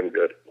think I'm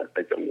good.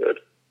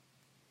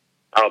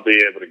 I'll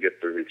be able to get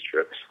through these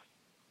trips.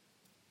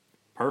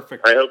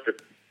 Perfect. I hope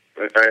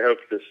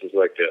this is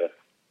like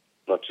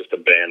not just a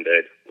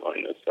Band-Aid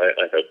on this.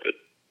 I hope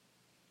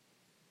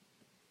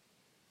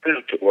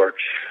it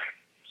works.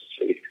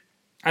 See.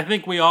 I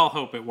think we all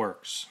hope it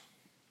works.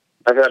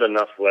 I've had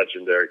enough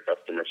legendary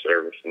customer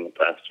service in the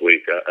past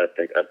week. I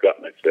think I've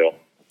got my fill.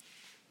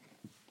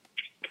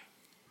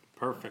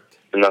 Perfect.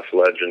 Enough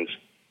legends.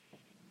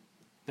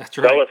 That's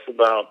right. Tell us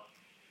about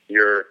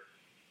your.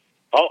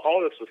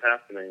 All this was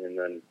happening, and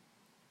then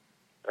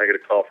I get a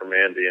call from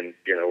Andy, and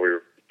we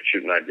were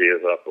shooting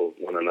ideas off of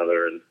one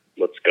another and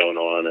what's going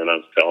on, and I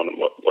was telling him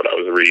what I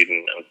was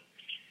reading and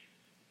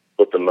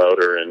with the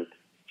motor, and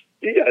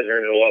You guys are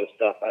into a lot of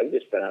stuff. I've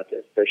just been out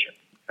there fishing.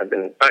 I've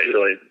been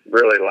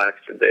really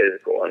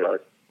lackadaisical on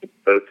the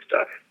boat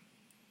stuff.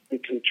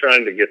 I'm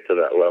trying to get to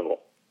that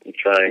level. I'm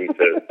trying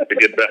to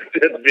get back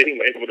to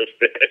being able to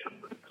fish.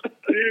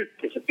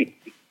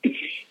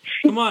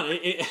 Come on.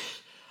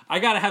 I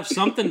got to have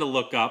something to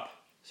look up,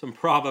 some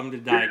problem to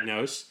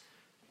diagnose.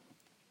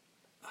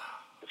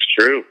 It's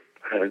true.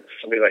 I'll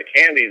be like,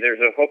 Andy, there's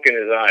a hook in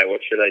his eye.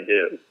 What should I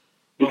do?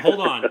 Well, hold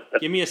on.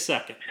 Give me a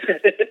second.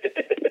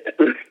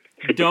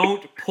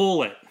 Don't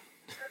pull it.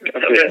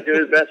 I'm going to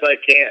do as best I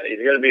can. He's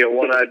going to be a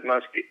one-eyed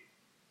muskie.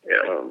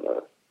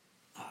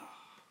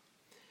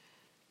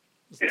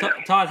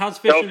 Todd, how's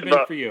fishing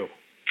been for you?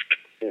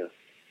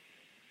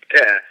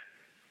 Yeah,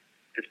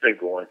 it's been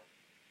going.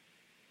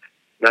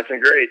 Nothing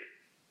great.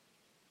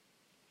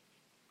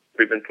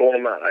 We've been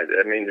pulling them out.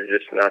 I mean, they're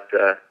just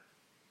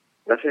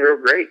nothing real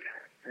great.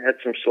 I had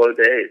some slow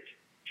days.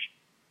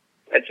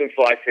 I had some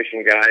fly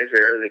fishing guys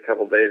there a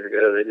couple of days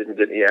ago. They didn't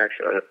get any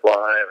action on the fly.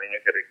 I mean,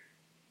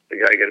 the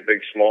guy got a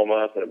big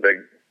smallmouth and a big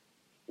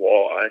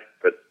walleye,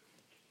 but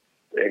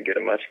they didn't get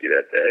a muskie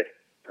that day.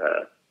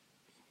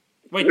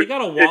 Wait, you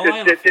got a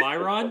walleye on a fly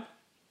rod?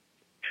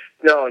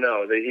 No.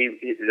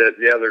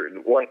 The other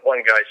one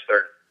guy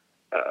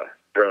started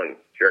throwing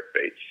jerk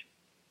baits.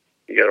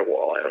 He got a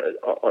walleye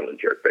on the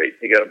jerk bait.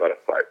 He got about a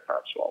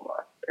 5-pound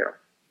smallmouth.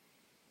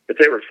 But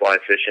they were fly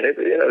fishing. It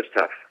was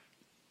tough.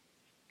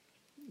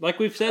 Like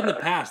we've said in the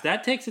past,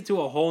 that takes it to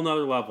a whole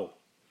nother level.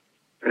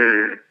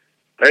 Mm-hmm.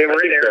 I mean,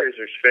 we're in areas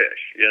there's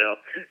fish.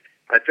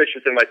 I fished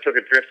with them. I took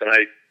a drift and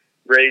I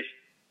raised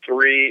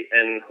 3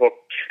 and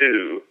hooked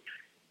 2.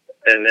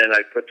 And then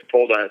I put the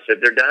pole down and said,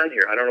 they're down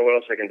here. I don't know what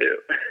else I can do.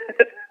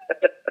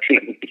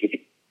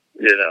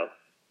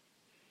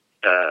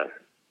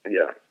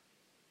 Yeah.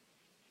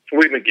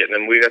 We've been getting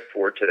them. We got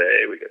 4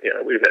 today.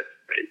 We've had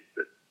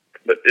 8.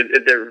 But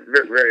they're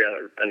very, very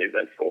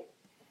uneventful.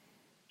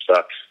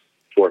 Sucks.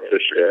 4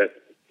 fish yet.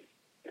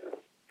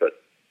 But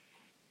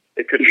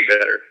it could be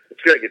better.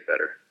 It's got to get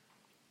better.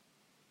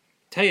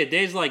 Tell you,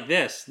 days like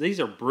this, these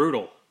are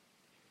brutal.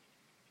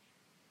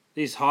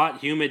 These hot,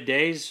 humid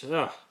days,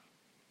 ugh.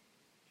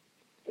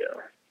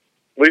 Yeah.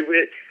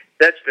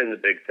 That's been the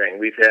big thing.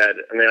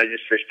 I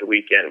just fished a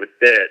weekend with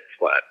dead,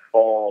 flat,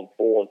 calm,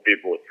 pulling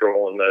people with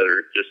trolling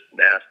motors, just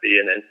nasty.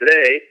 And then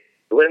today,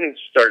 the wind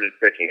started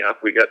picking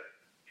up. We got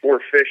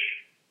 4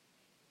 fish.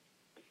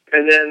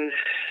 And then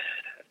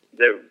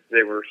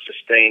they were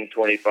sustained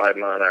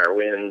 25-mile-an-hour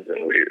winds,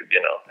 and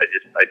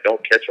I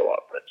don't catch a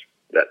lot when it's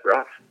that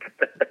rough.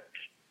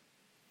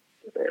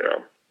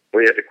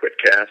 We had to quit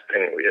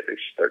casting. We had to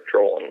start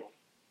trolling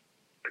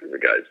because the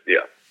guys,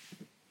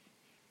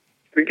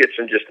 if we get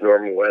some just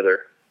normal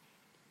weather,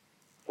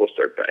 we'll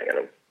start banging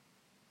them.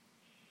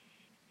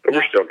 But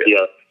we're still getting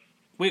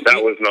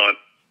was not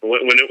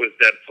when it was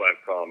dead flat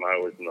calm. I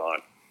was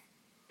not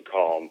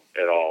calm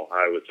at all.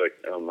 I was like,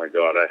 oh my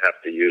God, I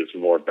have to use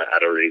more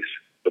batteries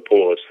to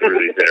pull us through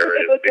these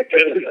areas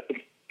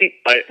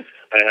because I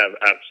have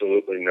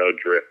absolutely no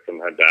drift in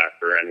my back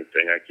or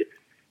anything.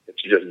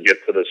 It's just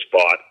get to the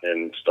spot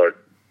and start,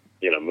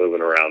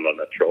 moving around on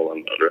that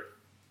trolling motor.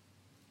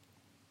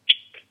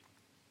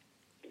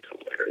 It's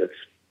hilarious.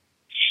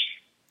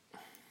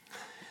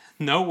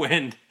 No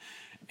wind,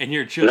 and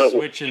you're just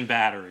switching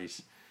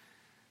batteries.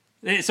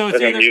 So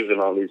it's I'm using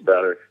all these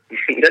batteries.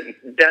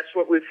 That's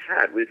what we've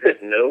had. We've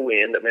had no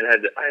wind. I mean,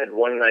 I had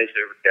one nice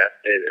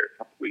overcast day there a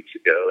couple weeks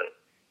ago, and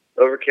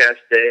overcast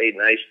day,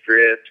 nice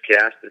drift,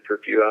 casted for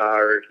a few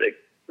hours.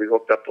 We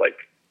hooked up like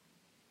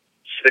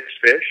 6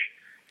 fish,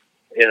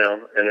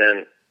 and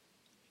then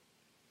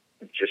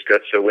it just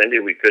got so windy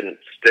we couldn't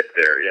stick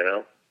there,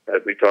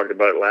 As we talked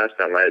about it last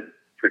time, I had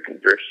freaking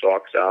drift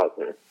socks out,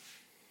 and,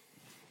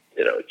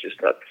 it's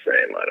just not the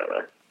same. I don't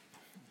know.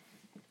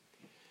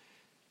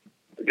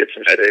 We get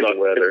some stable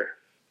weather.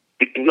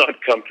 It's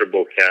not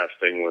comfortable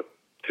casting with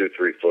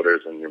 2-3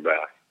 footers on your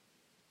back.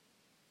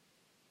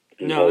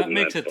 No, that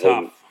makes it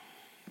tough.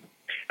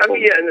 I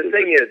mean, and the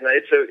thing is,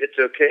 it's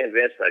okay. And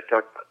Vance and I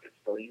talked about this.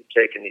 When you're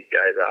taking these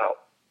guys out,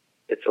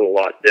 it's a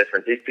lot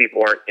different. These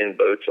people aren't in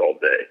boats all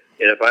day.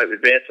 And if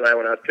Vance and I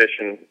went out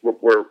fishing,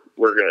 we're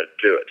going to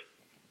do it.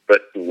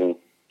 But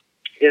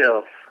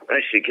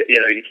I see.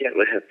 You can't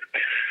let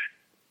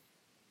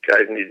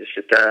guys need to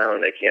sit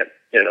down. They can't.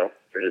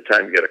 There's a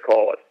time you got to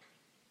call it.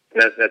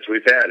 And that's what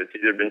we've had. It's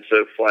either been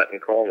so flat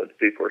and calm that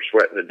people are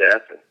sweating to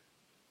death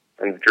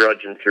and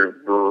drudging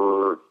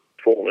through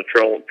pulling a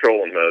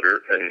trolling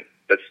motor, and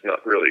that's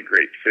not really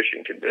great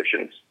fishing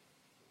conditions.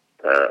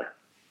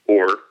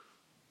 Or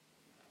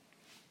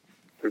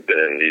we've been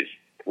in these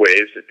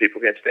waves that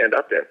people can't stand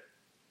up in.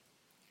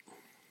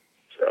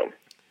 So,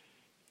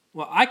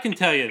 well, I can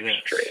tell you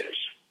this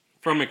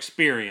from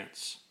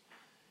experience.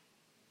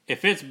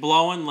 if it's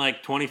blowing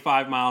like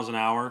 25 miles an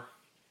hour,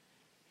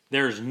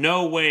 there's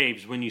no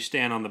waves when you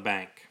stand on the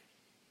bank.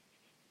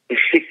 I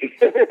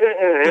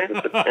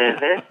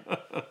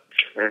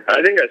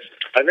think I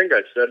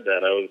said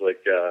that. I was like,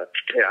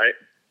 hey,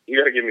 you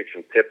got to give me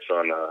some tips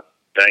on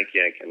bank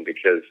yanking,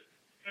 because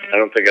I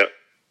don't think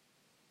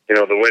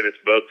the way this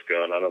boat's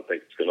going, I don't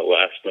think it's going to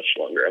last much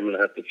longer. I'm going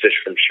to have to fish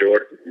from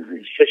shore,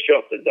 fish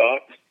off the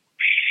dock.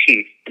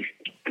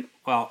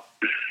 Well,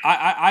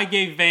 I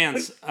gave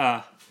Vance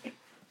an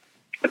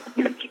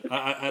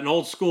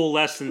old school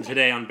lesson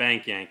today on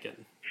bank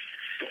yanking.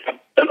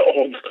 An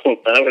old school.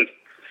 I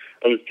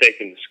was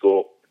taking to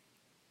school.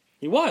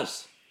 He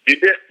was. You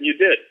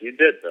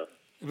did though.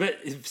 But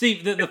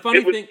see, the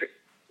funny thing.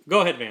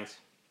 Go ahead, Vance.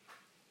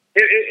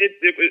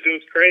 It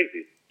was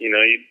crazy.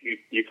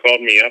 You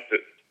called me up.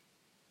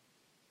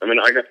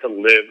 I got to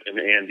live an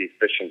Andy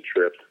fishing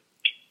trip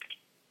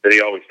that he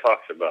always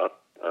talks about.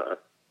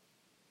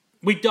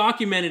 We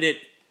documented it.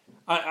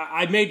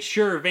 I made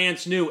sure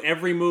Vance knew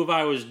every move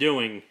I was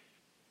doing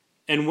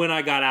and when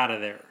I got out of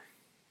there.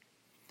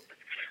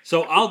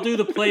 So I'll do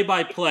the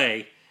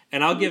play-by-play,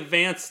 and I'll give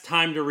Vance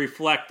time to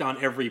reflect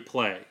on every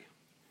play.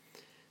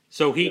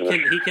 So he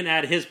can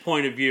add his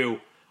point of view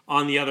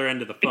on the other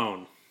end of the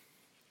phone.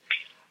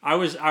 I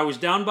was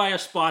down by a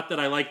spot that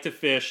I like to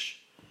fish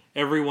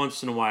every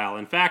once in a while.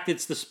 In fact,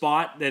 it's the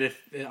spot that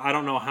I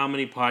don't know how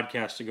many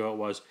podcasts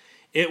ago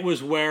it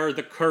was where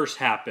the curse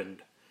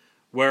happened,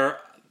 where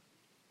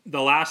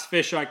the last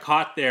fish I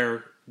caught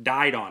there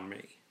died on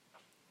me.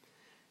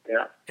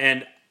 Yeah.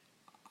 And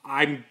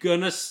I'm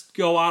going to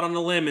go out on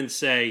a limb and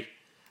say,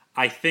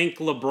 I think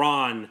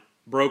LeBron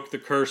broke the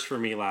curse for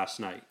me last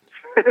night.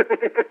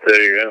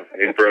 There you go.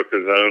 He broke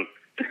his own.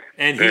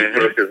 And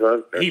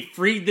he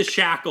freed the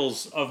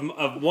shackles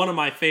of one of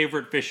my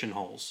favorite fishing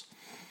holes.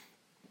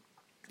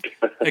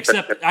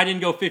 Except I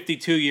didn't go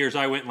 52 years.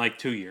 I went like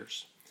 2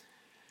 years.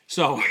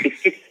 So.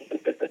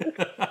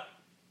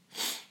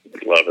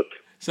 Love it.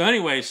 So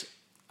anyways,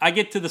 I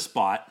get to the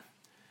spot.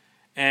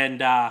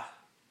 And I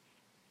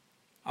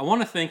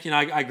want to think,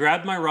 I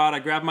grabbed my rod. I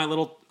grabbed my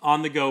little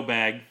on-the-go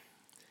bag.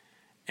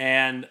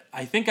 And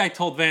I think I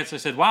told Vance, I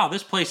said, wow,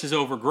 this place is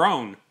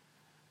overgrown.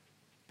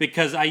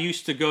 Because I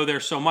used to go there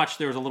so much,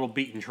 there was a little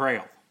beaten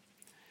trail.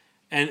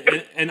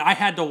 And I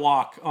had to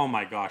walk, oh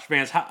my gosh.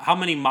 Vance, how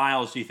many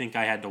miles do you think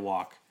I had to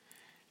walk?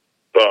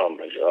 Oh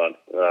my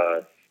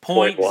God.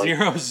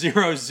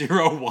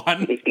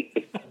 0.0001.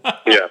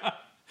 Yeah.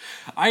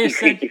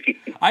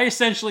 I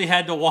essentially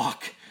had to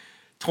walk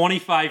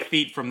 25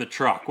 feet from the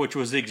truck, which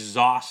was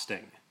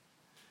exhausting.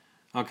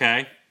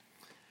 Okay?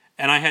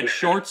 And I had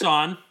shorts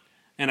on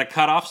and a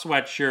cut-off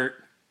sweatshirt,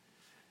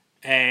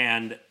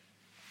 and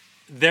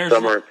there's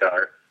summer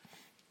attire.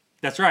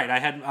 That's right. I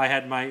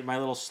had my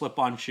little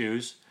slip-on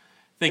shoes,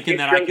 thinking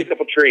that I could. A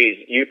couple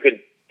trees, you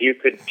could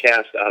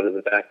cast out of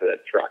the back of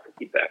that truck and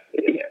get back to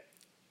the end.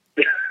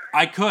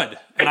 I could,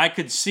 and I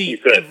could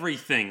see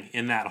everything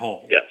in that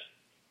hole. Yes.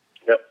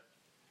 Yep.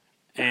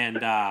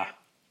 And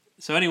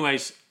so,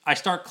 anyways, I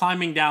start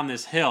climbing down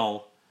this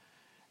hill,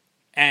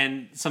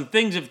 and some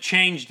things have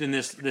changed in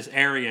this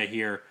area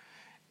here.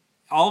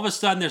 All of a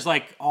sudden, there's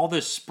like all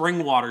this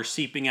spring water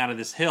seeping out of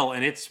this hill,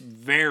 and it's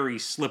very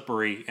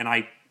slippery, and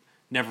I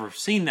never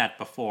seen that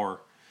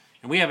before.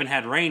 And we haven't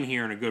had rain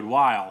here in a good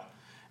while.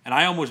 And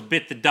I almost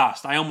bit the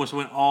dust. I almost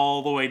went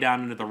all the way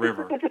down into the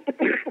river.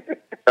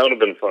 That would have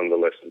been fun to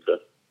listen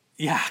to.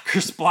 Yeah,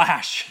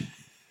 Splash.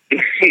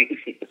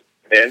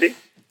 Andy?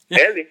 Yeah.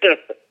 Andy?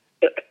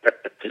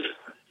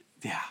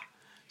 Yeah.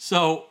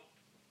 So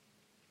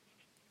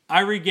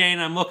I regain,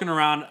 I'm looking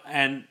around,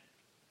 and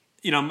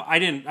I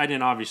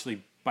didn't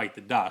obviously bite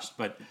the dust,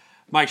 but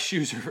my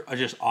shoes are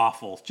just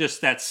awful.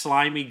 Just that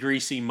slimy,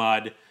 greasy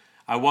mud.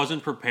 I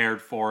wasn't prepared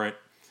for it.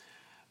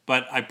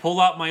 But I pull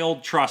out my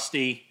old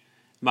trusty,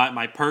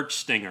 my perch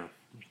stinger.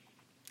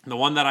 The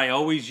one that I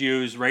always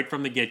use right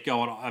from the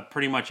get-go at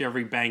pretty much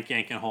every bank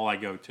yanking hole I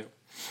go to.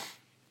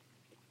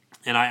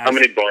 And How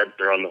many barbs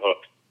are on the hook?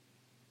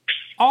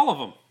 All of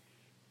them.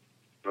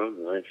 Oh,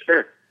 nice.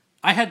 Sure.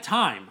 I had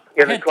time.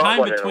 Yeah, I had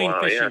time between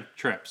fishing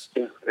trips.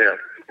 Yeah.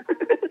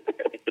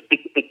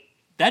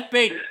 That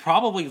bait,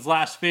 probably the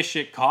last fish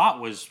it caught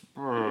was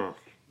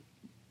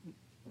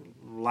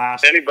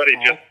last. Anybody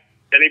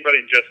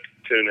just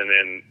tuning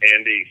in,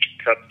 Andy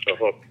cuts the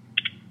hook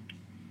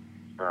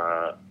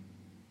off.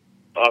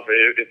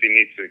 If he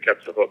needs to, he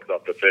cuts the hook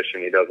off the fish,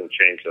 and he doesn't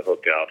change the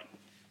hook out.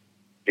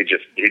 He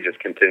just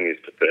continues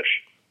to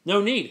fish.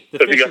 No need. The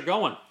fish are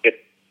going.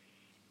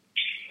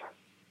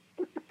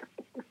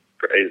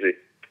 Crazy.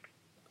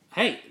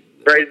 Hey,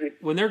 crazy.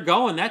 When they're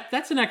going,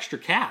 that's an extra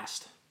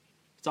cast.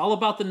 It's all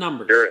about the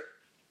numbers. Sure.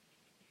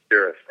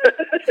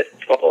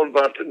 It's all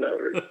about the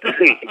numbers.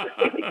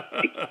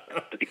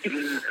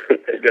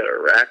 They gotta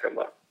rack them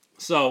up.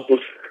 So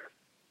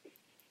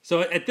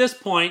at this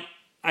point,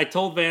 I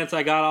told Vance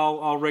I got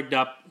all rigged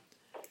up.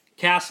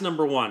 Cast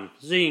number 1,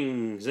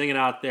 zing it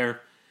out there,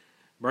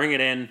 bring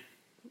it in,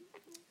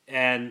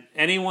 and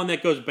anyone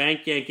that goes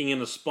bank yanking in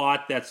the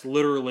spot that's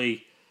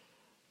literally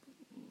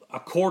a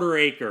quarter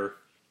acre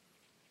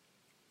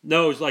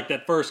knows like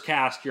that first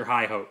cast, your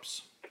high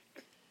hopes.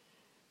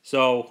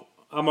 So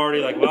I'm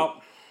already like,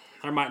 well,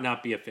 there might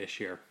not be a fish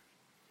here.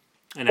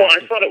 And well, I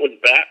thought it was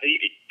bad.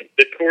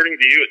 According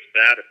to you, it's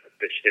bad if the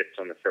fish hits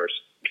on the first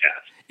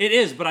cast. It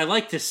is, but I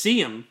like to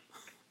see them.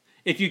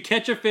 If you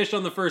catch a fish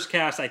on the first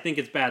cast, I think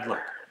it's bad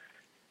luck.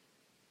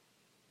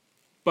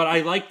 But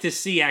I like to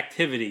see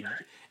activity.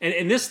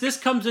 And this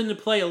comes into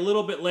play a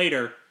little bit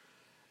later.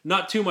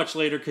 Not too much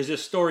later, because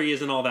this story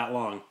isn't all that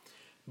long.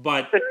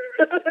 But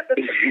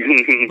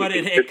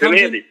it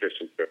comes in,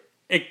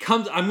 it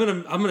comes. I'm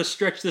gonna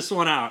stretch this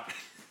one out.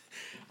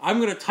 I'm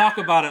gonna talk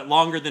about it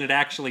longer than it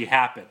actually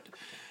happened.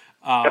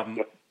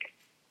 When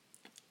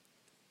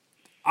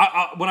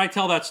I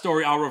tell that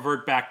story, I'll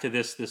revert back to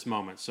this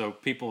moment, so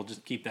people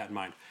just keep that in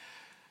mind.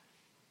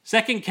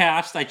 Second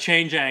cast, I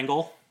change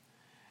angle,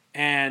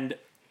 and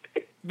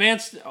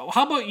Vance,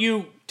 how about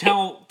you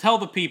tell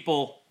the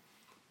people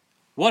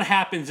what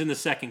happens in the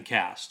second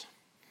cast?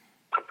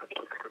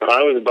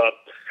 I was about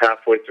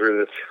halfway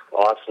through this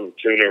awesome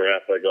tuna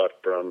wrap I got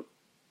from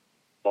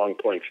Long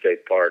Point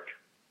State Park.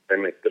 They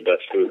make the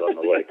best food on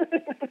the lake.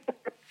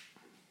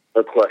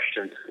 No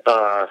question.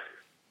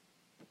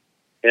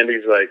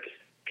 Andy's like,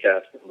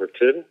 cast number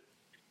 2.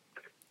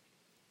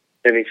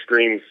 And he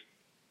screams,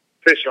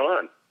 fish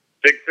on.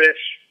 Big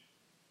fish.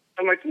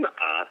 I'm like, nah.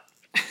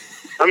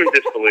 I'm in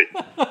disbelief.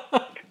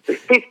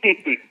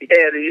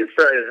 Andy, you're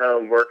probably at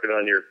home working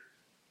on your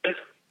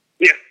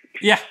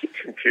Yeah.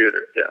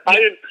 computer. Yeah. I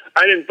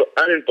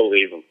didn't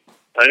believe him.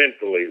 I didn't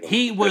believe him.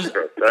 He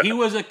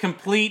was a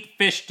complete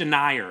fish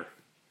denier.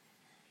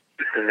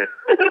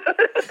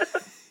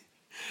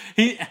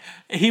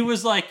 He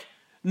was like,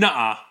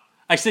 nuh-uh.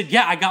 I said,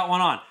 yeah, I got one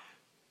on.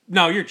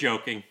 No, you're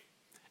joking.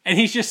 And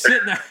he's just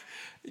sitting there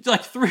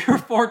like 3 or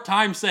 4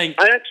 times saying,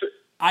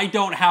 I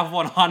don't have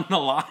one on the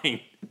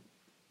line.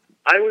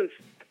 I was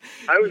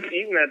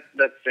eating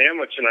that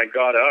sandwich, and I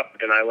got up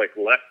and I like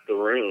left the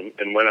room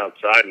and went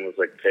outside and was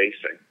like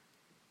pacing.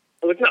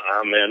 I was like,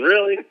 nah, man,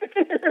 really?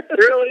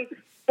 Really?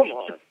 Come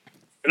on.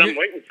 And I'm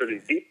waiting for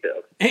these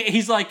details.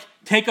 He's like,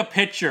 take a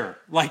picture.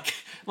 Like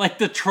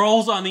the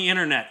trolls on the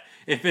internet.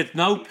 If it's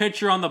no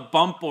picture on the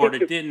bump board,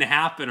 it didn't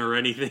happen or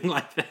anything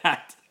like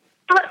that.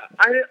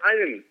 I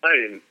didn't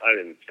say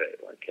it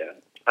like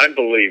that. I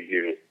believed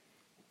you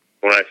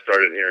when I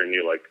started hearing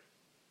you like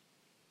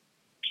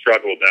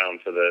struggle down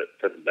to the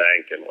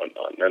bank and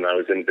whatnot, and I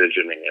was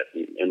envisioning it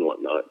and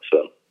whatnot.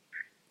 So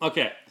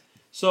okay,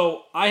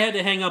 so I had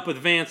to hang up with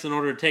Vance in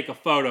order to take a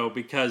photo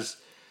because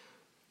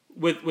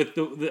with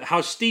the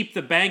how steep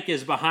the bank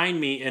is behind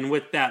me, and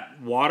with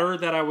that water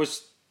that I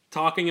was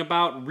talking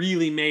about,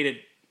 really made it.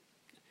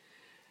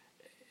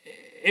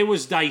 It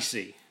was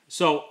dicey.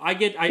 So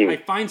I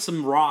find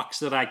some rocks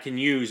that I can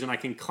use, and I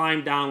can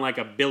climb down like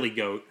a billy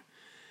goat.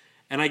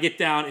 And I get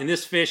down, and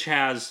this fish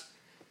has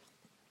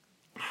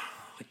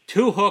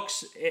 2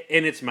 hooks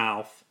in its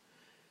mouth.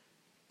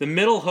 The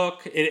middle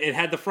hook, it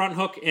had the front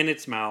hook in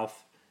its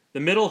mouth. The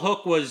middle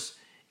hook was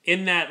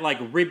in that like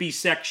ribby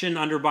section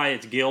under by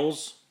its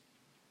gills.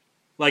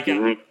 Like,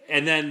 and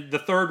then the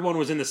third one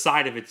was in the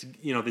side of its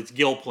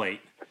gill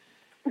plate.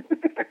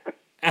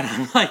 And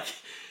I'm like,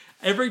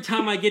 every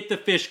time I get the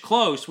fish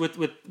close with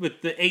the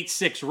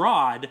 8.6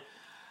 rod,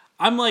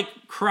 I'm like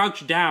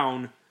crouched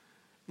down,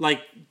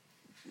 like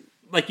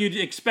you'd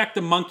expect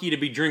a monkey to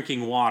be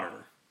drinking water,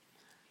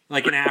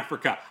 like in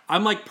Africa.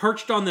 I'm like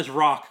perched on this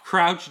rock,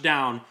 crouched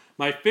down.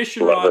 My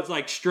fishing rod's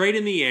like straight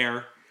in the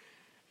air,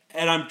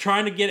 and I'm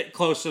trying to get it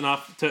close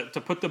enough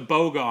to put the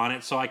boga on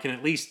it so I can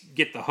at least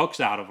get the hooks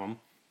out of them.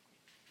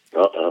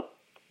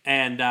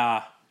 And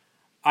I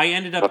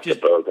ended up just...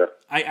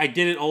 I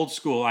did it old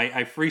school.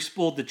 I free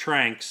spooled the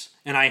tranks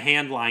and I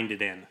hand lined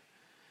it in.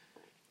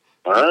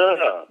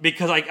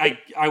 Because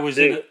I was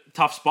in a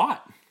tough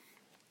spot.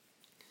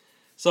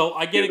 So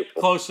I get it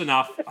close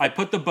enough. I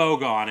put the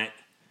boga on it.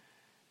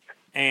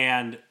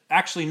 And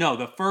actually, no,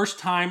 the first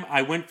time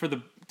I went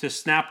to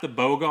snap the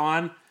boga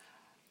on,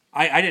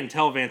 I didn't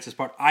tell Vance this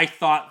part. I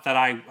thought that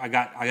I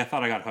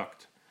got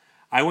hooked.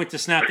 I went to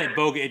snap that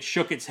boga. It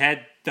shook its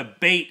head. The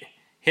bait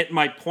hit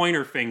my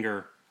pointer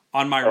finger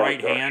on my right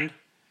hand.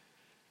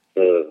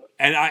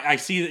 And I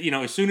see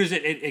that, as soon as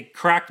it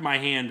cracked my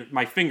hand,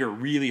 my finger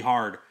really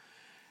hard,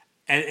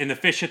 and the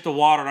fish hit the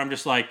water, and I'm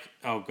just like,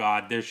 oh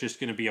God, there's just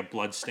going to be a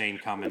blood stain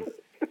coming.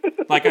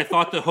 Like I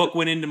thought the hook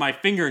went into my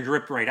finger and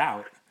dripped right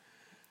out.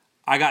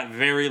 I got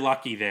very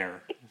lucky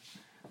there.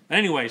 But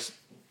anyways,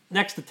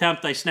 next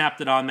attempt, I snapped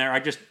it on there. I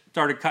just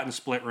started cutting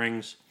split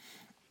rings,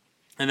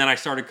 and then I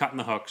started cutting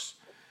the hooks.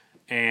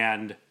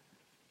 And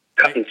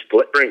cutting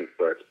split rings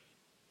first.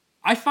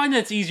 I find that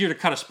it's easier to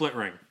cut a split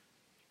ring.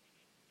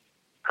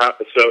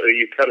 So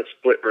you cut a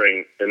split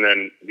ring, and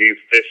then do you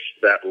fish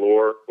that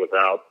lure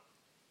without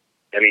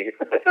any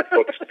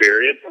hooks,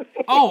 period?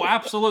 Oh,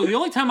 absolutely. The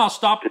only time I'll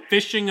stop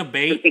fishing a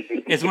bait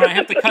is when I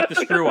have to cut the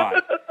screw eye.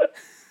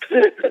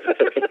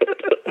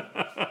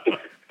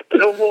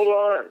 They'll hold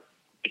on.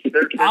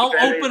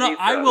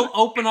 I will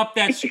open up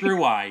that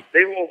screw eye.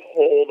 They will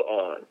hold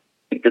on.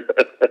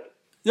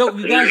 No,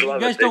 you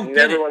guys don't get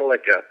never it. want to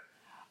let go.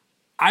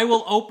 I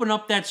will open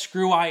up that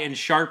screw eye and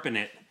sharpen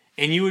it,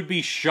 and you would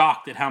be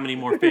shocked at how many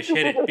more fish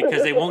hit it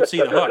because they won't see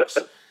the hooks.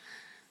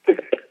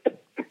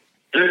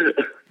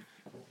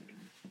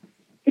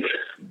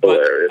 But,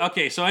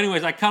 okay, so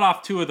anyways, I cut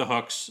off 2 of the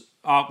hooks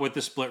with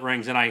the split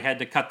rings, and I had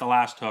to cut the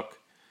last hook,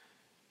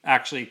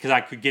 actually, because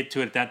I could get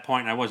to it at that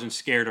point, and I wasn't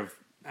scared of,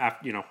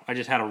 I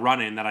just had a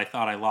run-in that I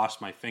thought I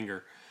lost my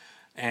finger.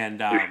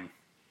 And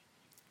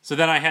so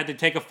then I had to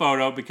take a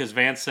photo because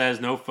Vance says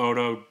no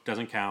photo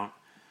doesn't count.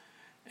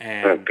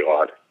 And oh,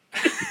 God.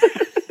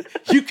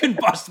 You can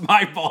bust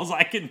my balls.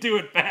 I can do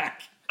it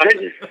back. I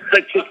just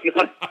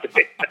not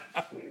say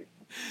that.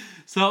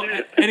 So,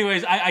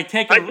 anyways, I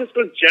take. I just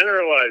was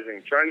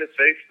generalizing, trying to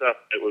say stuff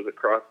that was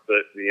across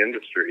the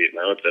industry.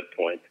 At that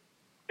point,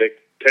 the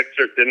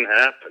picture didn't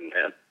happen,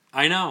 man.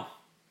 I know.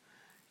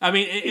 I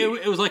mean,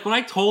 it was like when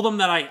I told him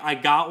that I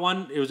got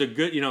one. It was a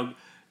good,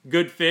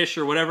 good fish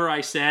or whatever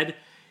I said.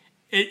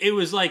 It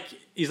was like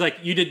he's like,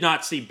 you did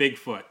not see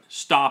Bigfoot.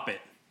 Stop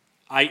it.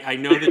 I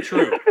know the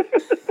truth.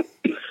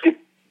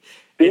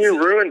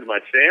 You ruined my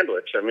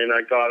sandwich. I mean,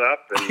 I got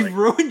up and I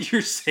ruined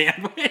your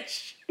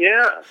sandwich.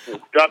 Yeah,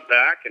 got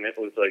back and it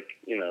was like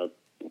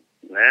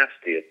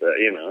nasty.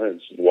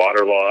 It's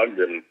waterlogged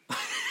and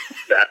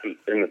that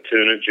in the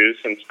tuna juice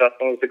and stuff.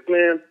 I was like,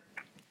 man,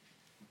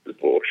 this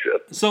is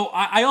bullshit. So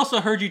I also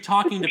heard you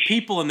talking to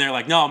people and they're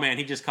like, no, man,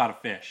 he just caught a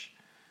fish.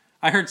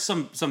 I heard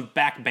some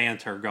back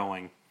banter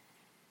going.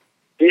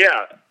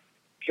 Yeah,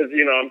 because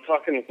I'm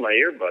talking with my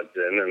earbuds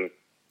in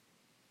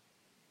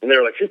and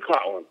they're like, who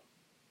caught one?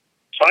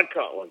 I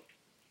caught one.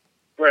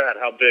 Brad,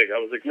 how big? I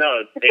was like,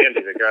 no, it's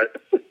Andy, the guy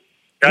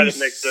that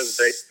makes those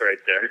baits right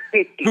there.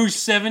 Who's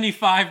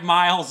 75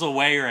 miles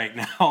away right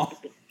now.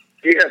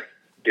 Yeah.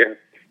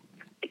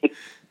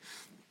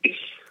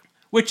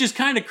 Which is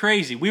kind of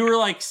crazy. We were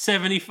like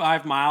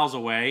 75 miles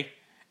away,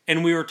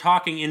 and we were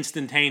talking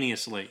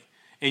instantaneously.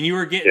 And you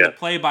were getting the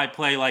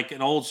play-by-play like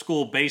an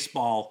old-school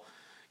baseball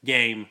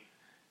game,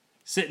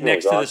 sitting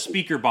next to the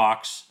speaker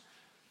box.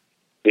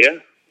 Yeah.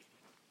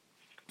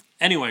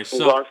 Anyway,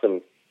 so...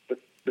 awesome.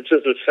 This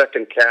is the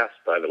second cast,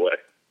 by the way.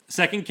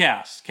 Second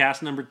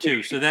cast number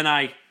 2. So then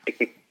I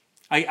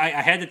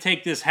had to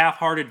take this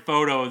half-hearted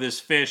photo of this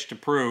fish to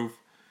prove.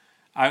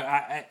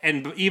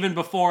 And even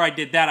before I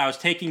did that, I was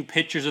taking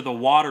pictures of the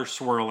water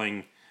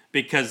swirling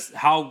because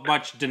how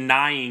much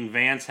denying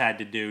Vance had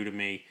to do to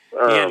me.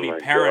 He had me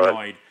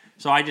paranoid. God.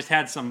 So I just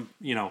had some,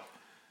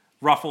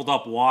 ruffled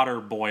up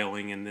water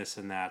boiling and this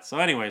and that. So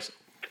anyways.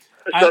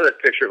 I saw that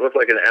picture. It looked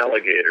like an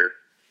alligator.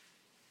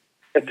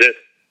 It did.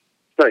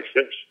 Nice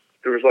fish.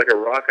 There was like a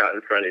rock out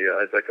in front of you.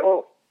 I was like,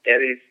 oh,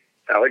 Andy's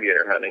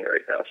alligator hunting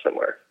right now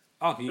somewhere.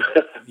 Oh,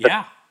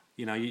 yeah.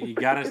 You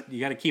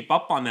gotta keep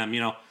up on them.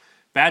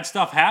 Bad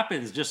stuff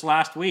happens. Just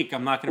last week,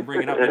 I'm not going to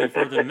bring it up any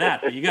further than that,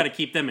 but you got to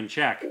keep them in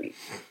check.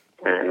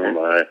 Oh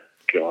my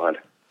God.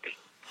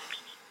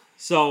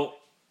 So,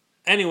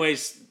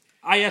 anyways,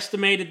 I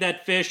estimated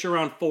that fish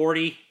around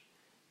 40.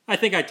 I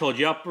think I told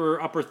you upper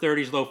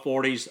 30s, low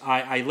 40s.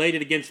 I laid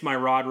it against my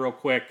rod real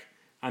quick.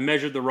 I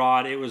measured the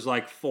rod. It was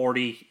like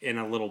 40 in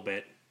a little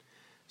bit.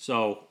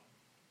 So,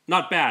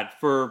 not bad.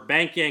 For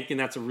bank yanking,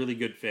 that's a really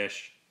good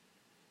fish.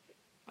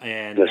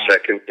 And the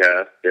second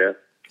cast, yeah.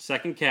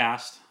 Second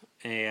cast.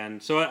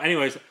 And so,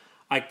 anyways,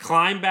 I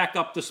climbed back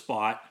up the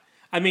spot.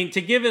 I mean,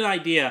 to give an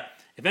idea,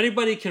 if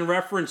anybody can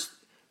reference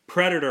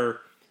Predator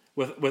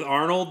with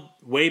Arnold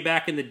way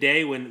back in the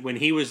day when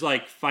he was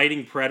like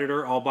fighting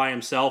Predator all by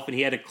himself and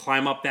he had to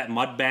climb up that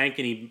mud bank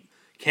and he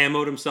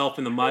camoed himself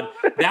in the mud,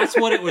 that's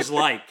what it was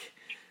like.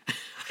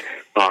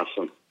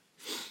 Awesome.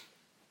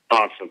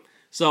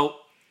 So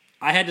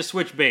I had to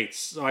switch baits.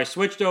 So I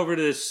switched over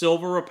to this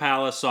Silver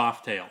Rapala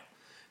Softail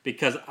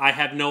because I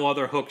had no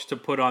other hooks to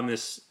put on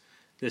this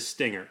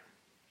stinger.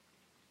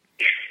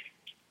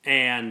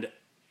 And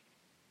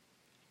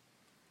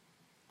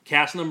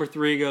cast number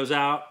 3 goes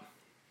out,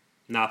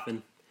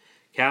 nothing.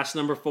 Cast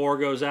number 4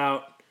 goes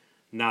out,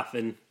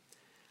 nothing.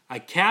 I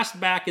cast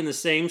back in the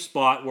same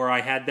spot where I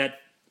had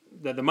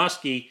the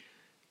muskie,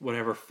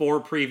 4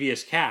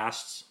 previous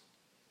casts.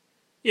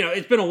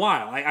 It's been a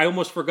while. I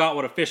almost forgot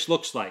what a fish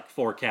looks like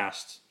 4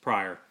 casts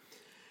prior.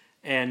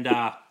 And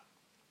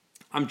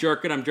I'm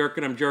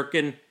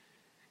jerking.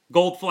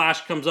 Gold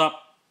flash comes up,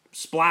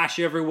 splash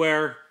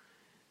everywhere.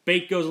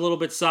 Bait goes a little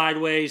bit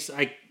sideways.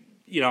 I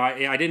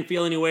didn't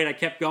feel any weight. I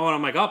kept going.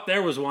 I'm like, oh,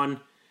 there was one.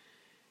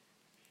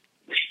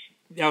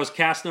 That was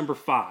cast number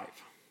 5.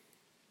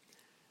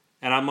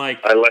 And I'm like...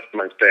 I left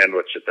my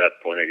sandwich at that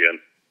point again.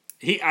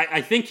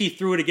 I think he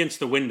threw it against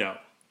the window.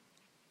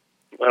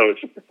 My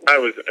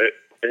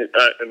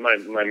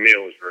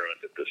meal was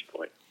ruined at this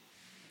point.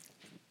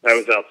 I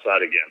was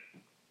outside again.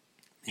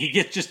 He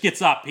just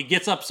gets up. He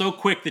gets up so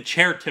quick the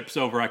chair tips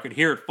over. I could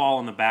hear it fall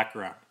in the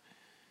background.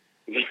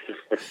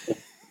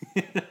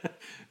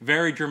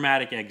 Very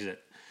dramatic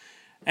exit.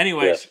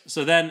 Anyways,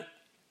 So then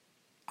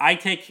I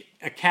take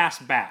a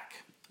cast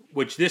back,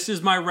 which this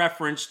is my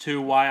reference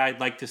to why I'd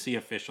like to see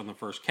a fish on the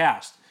first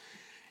cast,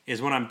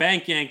 is when I'm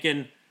bank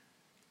yanking,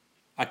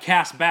 a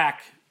cast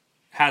back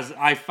has,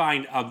 I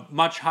find, a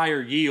much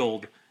higher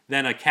yield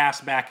than a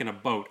cast back in a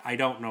boat. I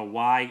don't know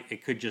why.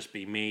 It could just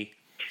be me.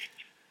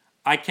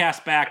 I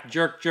cast back,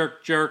 jerk,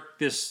 jerk, jerk.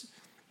 This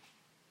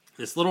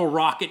little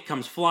rocket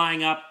comes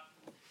flying up.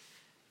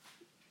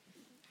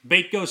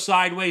 Bait goes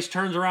sideways,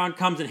 turns around,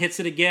 comes and hits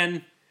it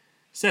again.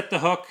 Set the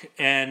hook,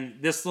 and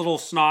this little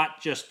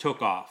snot just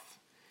took off.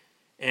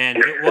 And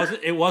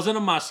it wasn't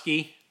a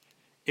muskie.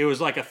 It was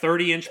like a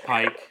 30-inch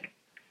pike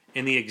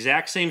in the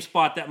exact same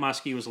spot that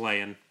muskie was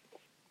laying.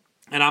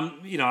 And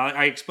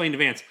I explained to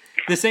Vance,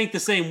 this ain't the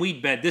same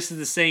weed bed. This is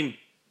the same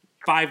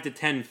 5 to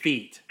 10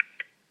 feet.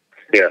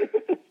 Yeah.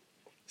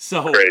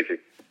 So Crazy.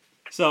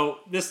 So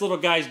this little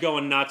guy's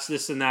going nuts,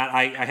 this and that.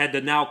 I had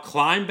to now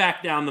climb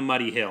back down the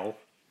muddy hill.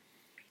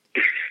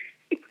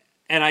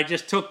 And I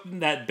just took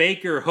that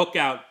Baker hook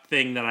out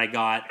thing that I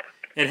got.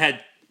 It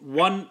had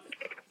one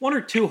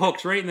or two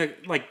hooks right in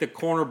the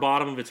corner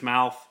bottom of its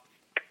mouth.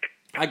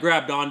 I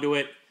grabbed onto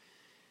it.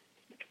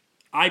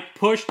 I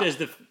pushed as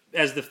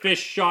the fish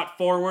shot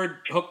forward.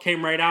 Hook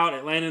came right out.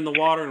 It landed in the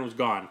water and was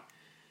gone.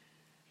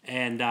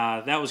 And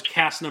that was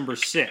cast number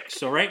 6.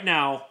 So right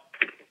now,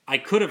 I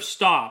could have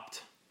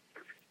stopped.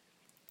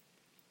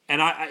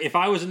 And if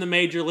I was in the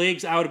major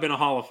leagues, I would have been a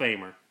Hall of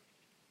Famer.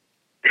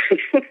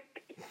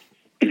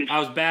 I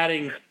was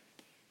batting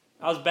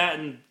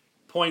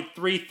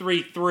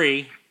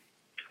 .333.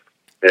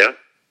 Yeah.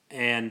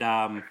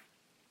 And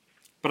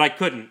but I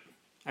couldn't.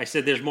 I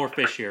said, "There's more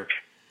fish here,"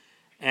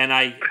 and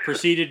I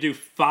proceeded to do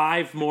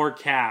 5 more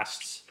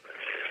casts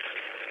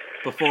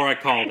before I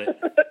called it.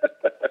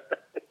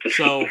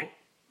 So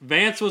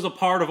Vance was a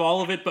part of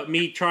all of it, but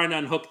me trying to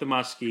unhook the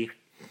muskie.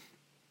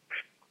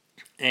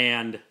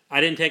 And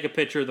I didn't take a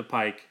picture of the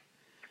pike.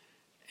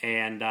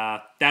 And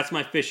that's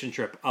my fishing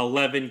trip.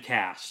 11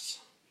 casts.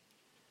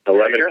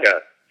 11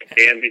 casts.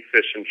 Andy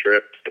fishing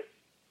trip.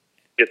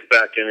 Gets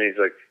back in and he's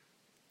like,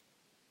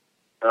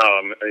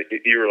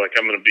 you were like,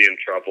 I'm going to be in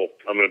trouble.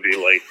 I'm going to be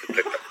late to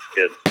pick up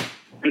the kids.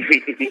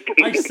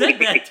 I said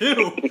that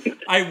too.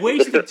 I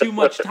wasted too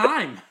much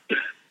time.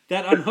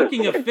 That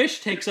unhooking of fish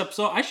takes up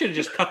I should have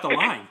just cut the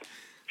line.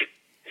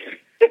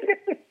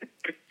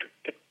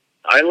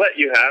 I let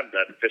you have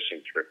that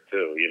fishing trip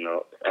too,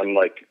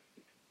 unlike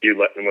you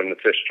let me when the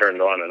fish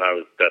turned on and I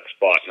was at that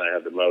spot and I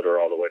had the motor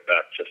all the way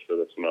back just for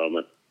this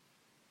moment.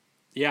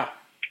 Yeah.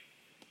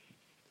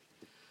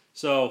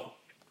 So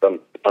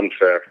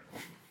unfair.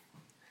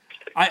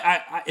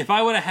 I if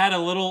I would have had a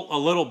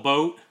little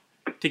boat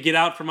to get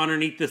out from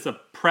underneath this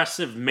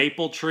oppressive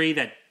maple tree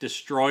that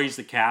destroys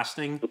the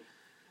casting,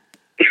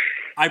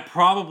 I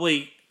felt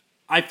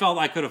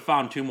I could have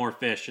found 2 more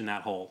fish in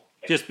that hole.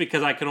 Just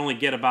because I could only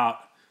get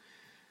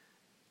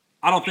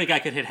I don't think I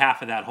could hit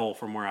half of that hole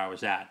from where I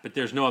was at, but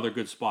there's no other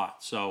good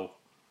spot. So,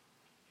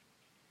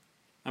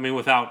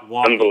 without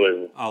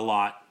walking a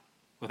lot,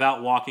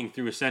 without walking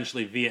through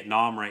essentially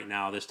Vietnam right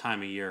now this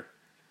time of year.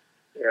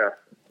 Yeah.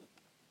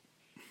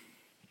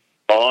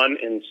 On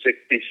in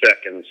 60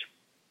 seconds,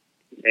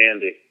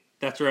 Andy.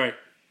 That's right.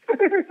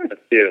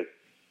 That's you.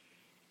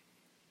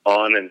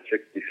 On in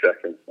 60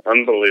 seconds.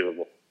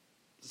 Unbelievable.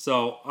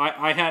 So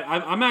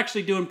I'm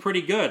actually doing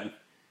pretty good.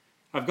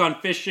 I've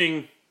gone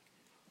fishing.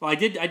 Well, I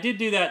did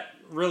do that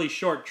really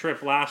short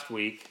trip last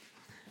week.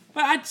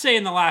 But I'd say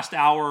in the last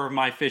hour of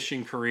my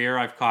fishing career,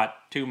 I've caught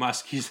 2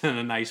 muskies and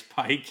a nice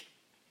pike.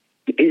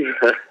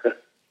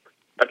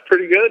 That's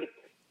pretty good.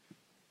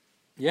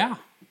 Yeah.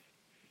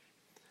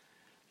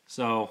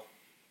 So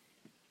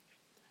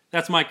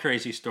that's my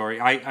crazy story.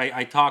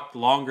 I talked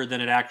longer than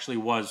it actually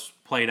was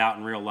played out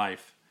in real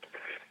life.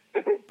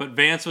 But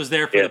Vance was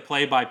there for the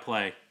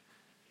play-by-play.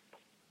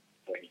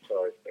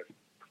 Sorry, sir.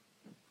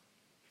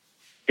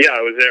 Yeah,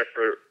 I was there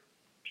for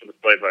the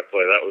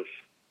play-by-play.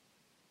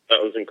 That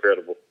was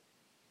incredible.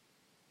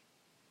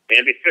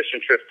 Andy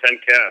fishing trip, 10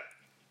 casts.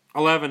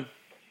 11.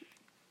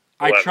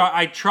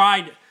 I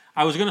tried.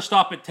 I was going to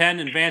stop at 10,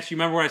 and Vance, you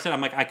remember what I said?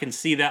 I'm like, I can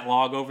see that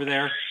log over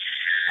there.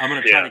 I'm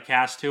going to try to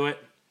cast to it.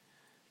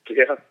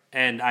 Yeah.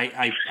 And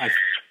I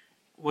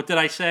what did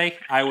I say?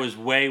 I was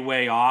way,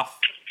 way off.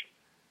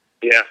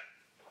 Yeah.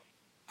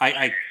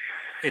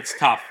 It's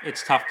tough.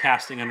 It's tough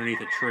casting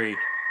underneath a tree.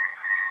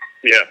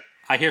 Yeah.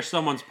 I hear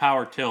someone's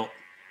power tilt.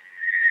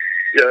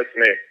 Yeah, that's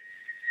me.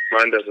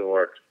 Mine doesn't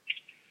work.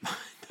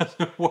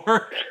 Doesn't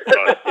work?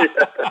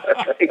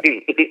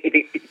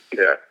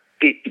 Yeah.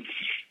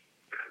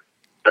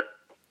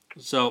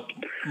 So,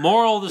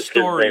 moral of the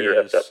story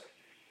is,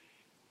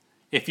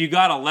 if you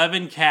got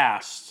 11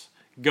 casts,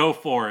 go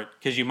for it,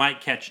 because you might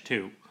catch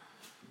 2.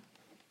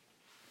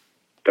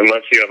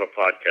 Unless you have a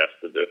podcast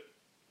to do.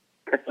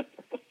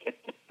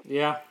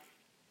 Yeah.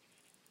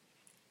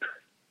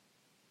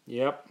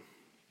 Yep.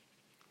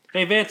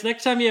 Hey, Vance,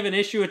 next time you have an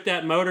issue with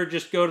that motor,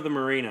 just go to the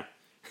marina.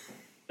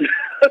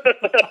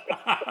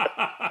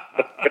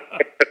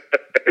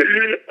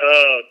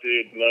 Oh,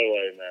 dude, no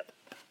way, man.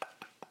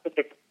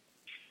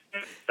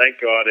 Thank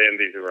God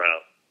Andy's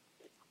around.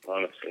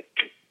 Honestly.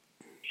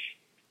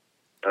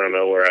 I don't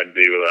know where I'd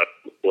be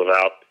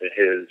without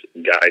his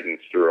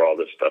guidance through all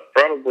this stuff.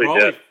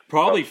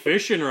 Probably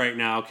fishing right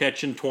now,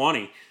 catching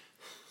 20.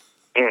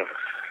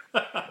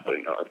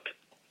 Probably not.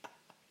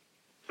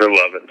 I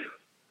love it.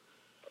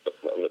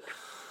 Love it.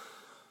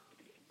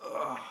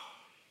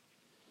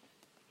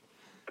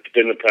 It's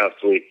been the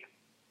past week.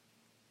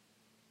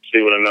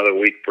 See what another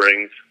week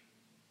brings.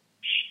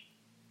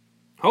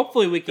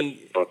 Hopefully we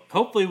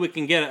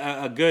can get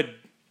a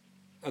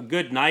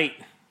good night.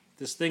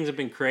 This things have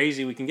been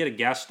crazy. We can get a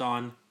guest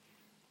on.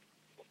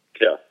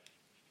 Yeah.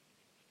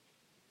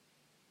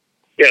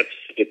 Yeah,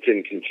 it's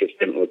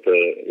inconsistent with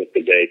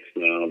the dates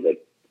now,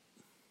 but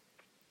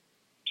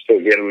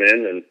still get them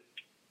in and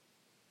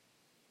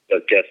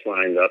get guests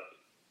lined up.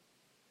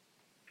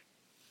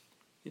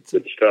 It's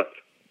good stuff.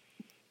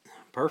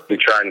 Perfect. We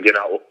try and get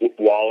out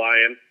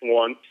walleyeing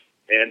once,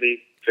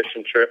 Andy,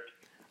 fishing trip.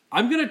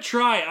 I'm gonna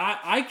try.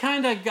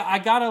 I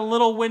got a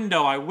little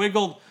window. I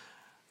wiggled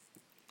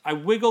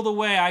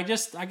away. I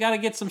gotta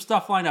get some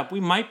stuff lined up. We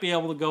might be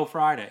able to go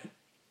Friday.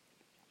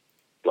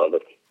 Love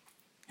it.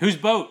 Whose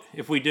boat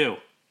if we do?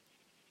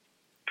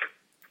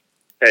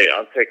 Hey,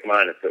 I'll take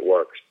mine if it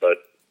works, but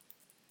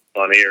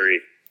on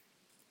Erie,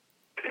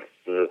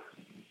 that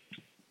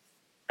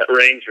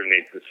ranger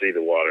needs to see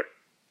the water.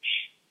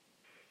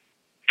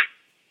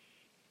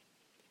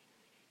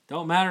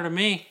 Don't matter to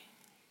me.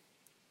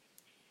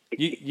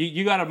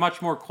 You got a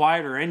much more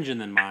quieter engine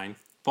than mine.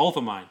 Both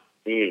of mine.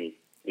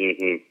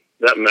 Mm-hmm.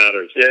 That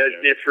matters. Yeah,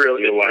 it's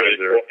really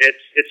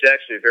it's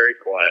actually very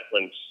quiet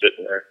when it's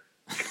sitting there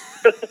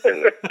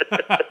in the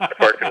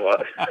parking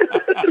lot.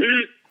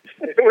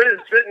 When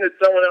it's sitting at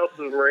someone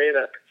else's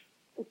marina.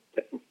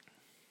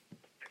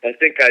 I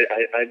think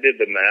I did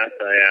the math.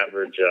 I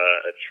average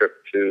a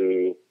trip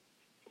to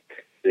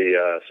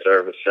the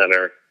service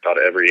center about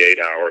every 8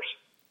 hours.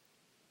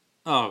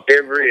 Oh,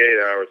 every 8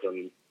 hours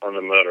on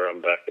the motor,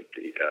 I'm back at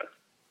the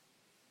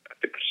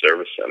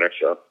service center.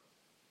 So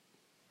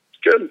it's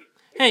good.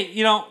 Hey,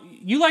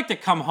 you like to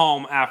come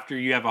home after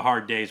you have a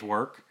hard day's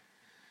work.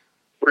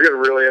 We're gonna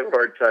really have a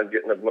hard time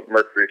getting a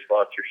Mercury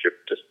sponsorship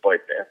at this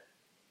point, man.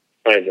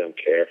 I don't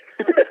care.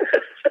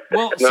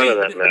 Well, none of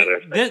that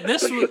matters.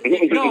 This was,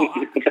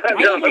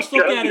 I almost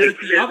look at it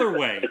the other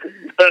way.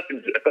 I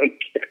don't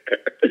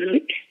care.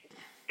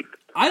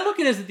 I look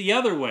at it the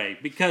other way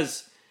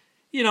because,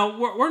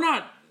 we're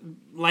not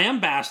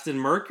lambasting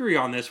Mercury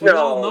on this. We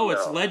all know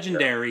it's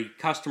legendary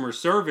customer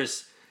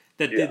service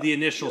that did the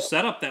initial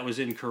setup that was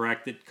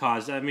incorrect that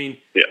caused. I mean,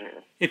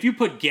 if you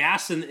put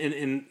gas in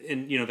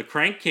the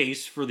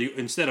crankcase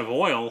instead of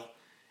oil,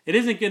 it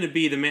isn't going to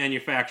be the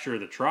manufacturer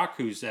of the truck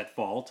who's at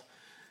fault.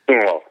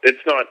 Well,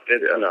 it's not.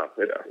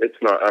 It's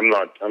not. I'm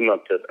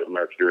not the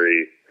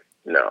Mercury.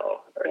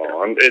 No.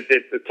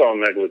 It's all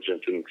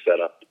negligent in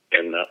setup,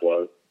 and that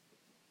was.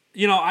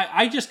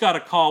 I just got a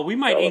call. We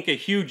might ink a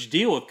huge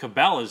deal with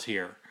Cabela's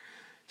here.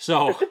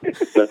 So.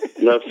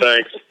 No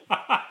thanks.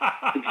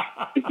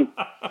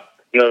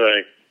 No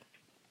thanks.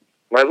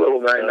 My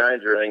little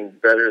 99s are running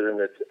better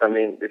than it. I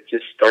mean, it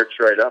just starts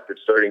right up.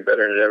 It's starting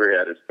better than it ever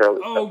had. It's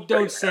probably. Oh,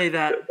 don't say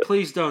that.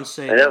 Please don't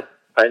say that.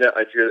 I know.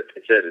 I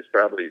said it's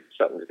probably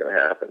something's going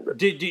to happen. But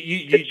do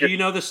you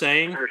know the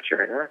saying?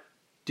 Huh?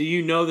 Do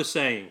you know the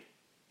saying?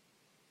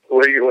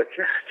 What's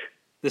that?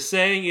 The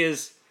saying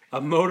is,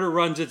 a motor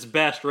runs its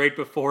best right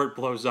before it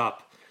blows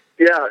up.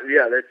 Yeah,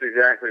 that's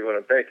exactly what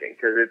I'm thinking.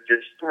 Because it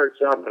just starts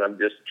up, and I'm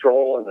just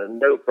trolling,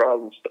 and no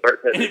problem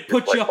starting. And it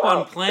puts you up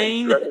on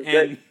plane,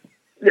 and...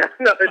 Yeah,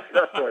 no, it's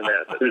not doing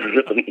that.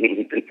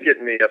 It's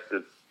getting me up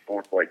to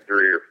 4.3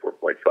 or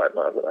 4.5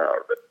 miles an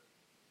hour. But,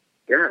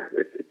 yeah,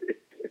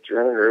 it's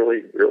running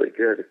really, really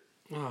good.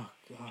 Oh,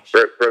 gosh.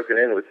 Broken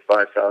in with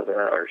 5,000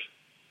 hours.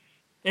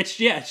 It's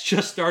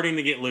just starting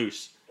to get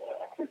loose.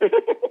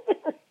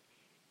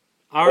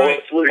 All right.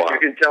 It's loose. Wow. You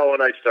can tell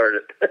when I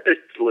started.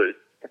 It's loose.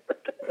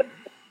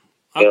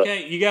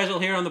 Okay, you guys will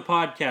hear on the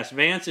podcast.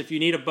 Vance, if you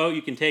need a boat,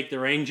 you can take the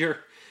Ranger.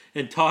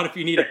 And Todd, if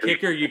you need a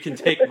kicker, you can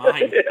take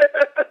mine.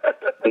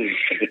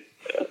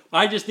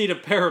 I just need a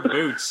pair of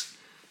boots.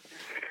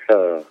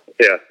 Yeah,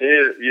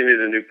 you need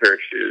a new pair of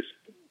shoes.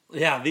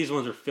 Yeah, these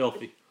ones are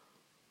filthy.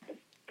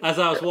 As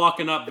I was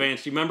walking up,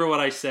 Vance, do you remember what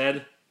I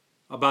said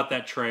about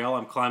that trail?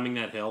 I'm climbing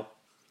that hill.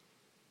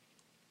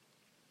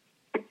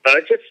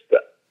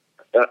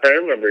 I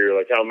remember you're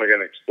like, how am I going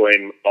to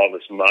explain all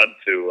this mud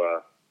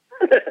to,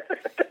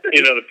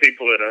 the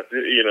people that are,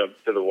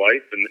 to the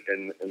wife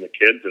and the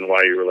kids, and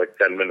why you were like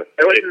 10 minutes.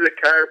 I went to the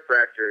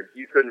chiropractor, and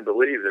you couldn't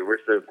believe there was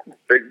a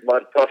big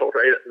mud puddle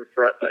right up in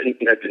front. I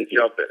had to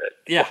jump in it.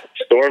 Yeah.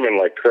 Storming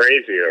like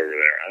crazy over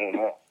there. I don't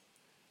know.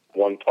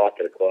 One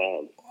pocket of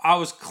cloud. I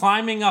was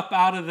climbing up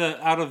out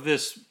of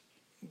this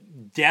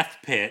death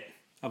pit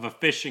of a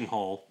fishing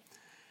hole,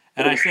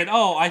 and I said,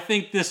 I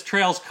think this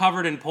trail's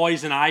covered in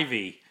poison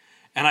ivy.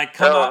 And I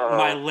come out and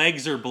my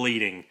legs are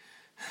bleeding.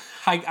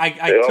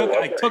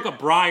 I took a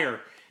briar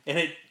and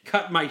it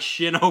cut my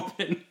shin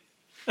open.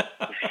 Oh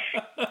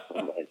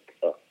my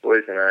God.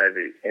 Poison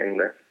ivy in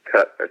the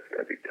cut. That's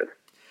going to be good.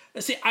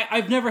 See,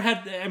 I've never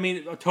had,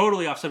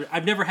 totally off subject.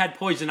 I've never had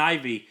poison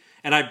ivy.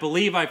 And I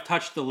believe I've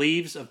touched the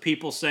leaves of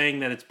people saying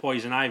that it's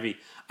poison ivy.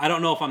 I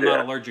don't know if I'm not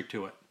allergic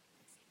to it.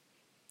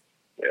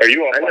 Are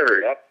you all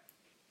buttered up?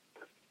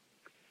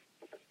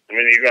 I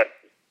mean,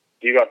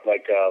 you got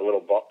like a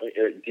little.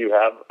 Do you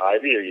have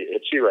ivy? Or are you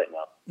itchy right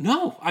now?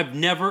 No, I've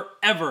never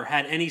ever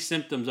had any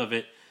symptoms of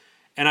it,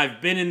 and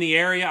I've been in the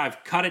area.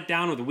 I've cut it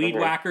down with weed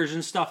whackers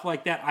and stuff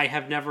like that. I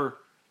have never.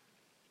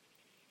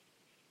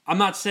 I'm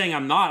not saying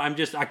I'm not.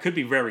 I could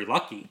be very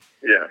lucky.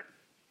 Yeah.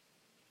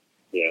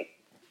 Yeah.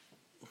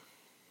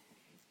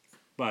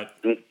 But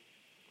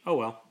oh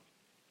well.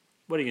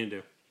 What are you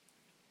gonna do?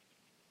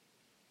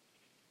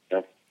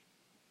 Yeah.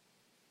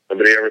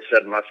 Nobody ever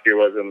said musky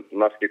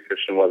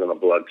fishing wasn't a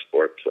blood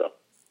sport, so.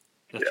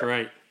 That's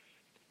right.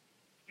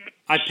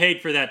 I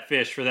paid for that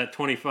fish for that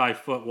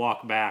 25-foot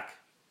walk back.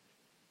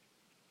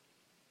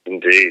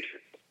 Indeed.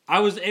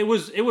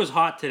 It was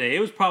hot today. It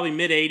was probably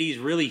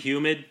mid-80s, really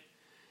humid.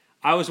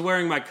 I was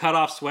wearing my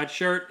cutoff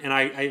sweatshirt, and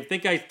I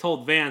think I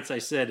told Vance, I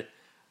said,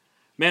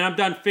 man, I'm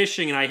done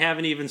fishing, and I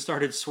haven't even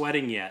started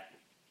sweating yet.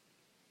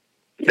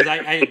 Because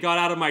I got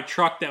out of my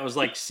truck that was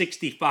like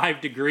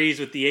 65 degrees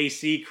with the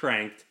AC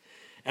cranked,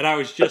 and I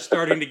was just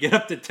starting to get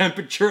up to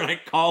temperature, and I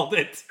called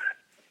it.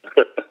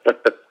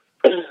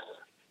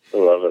 I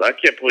love it. I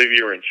can't believe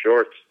you were in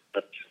shorts.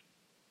 That's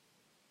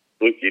a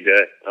fluky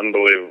day.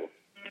 Unbelievable.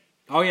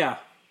 Oh, yeah.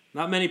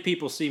 Not many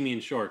people see me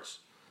in shorts.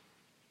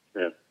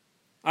 Yeah.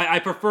 I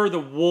prefer the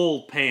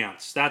wool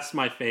pants. That's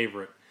my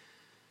favorite.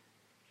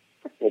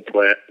 Wool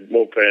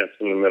pants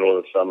in the middle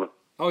of the summer.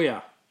 Oh,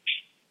 yeah.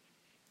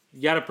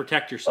 You got to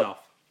protect yourself.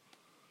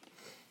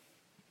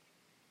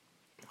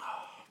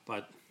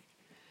 But,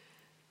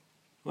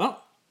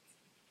 well,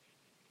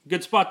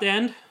 good spot to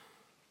end.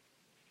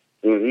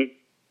 Mm-hmm.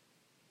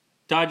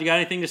 Todd, you got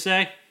anything to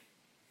say?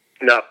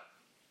 No.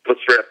 Let's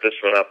wrap this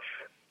one up.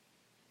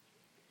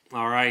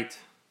 All right.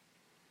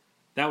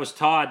 That was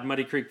Todd,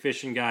 Muddy Creek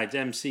Fishing Guides,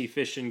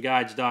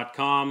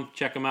 mcfishingguides.com.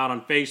 Check him out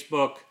on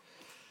Facebook.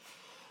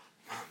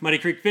 Muddy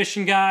Creek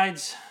Fishing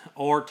Guides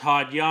or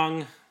Todd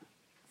Young.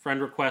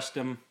 Friend request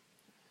him.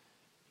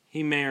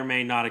 He may or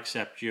may not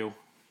accept you.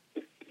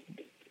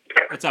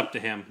 It's up to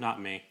him, not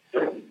me.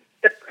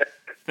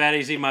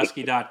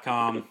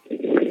 FatEasyMuskie.com.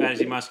 Fat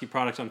Easy Muskie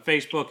products on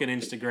Facebook and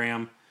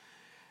Instagram.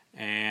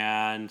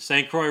 And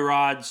St. Croix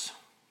rods,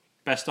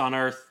 best on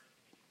earth.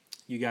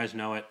 You guys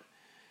know it.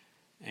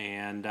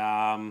 And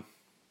I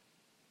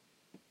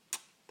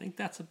think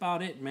that's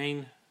about it.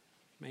 Main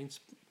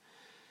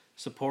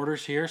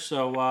supporters here.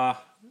 So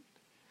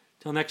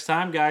till next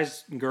time,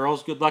 guys and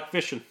girls, good luck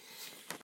fishing.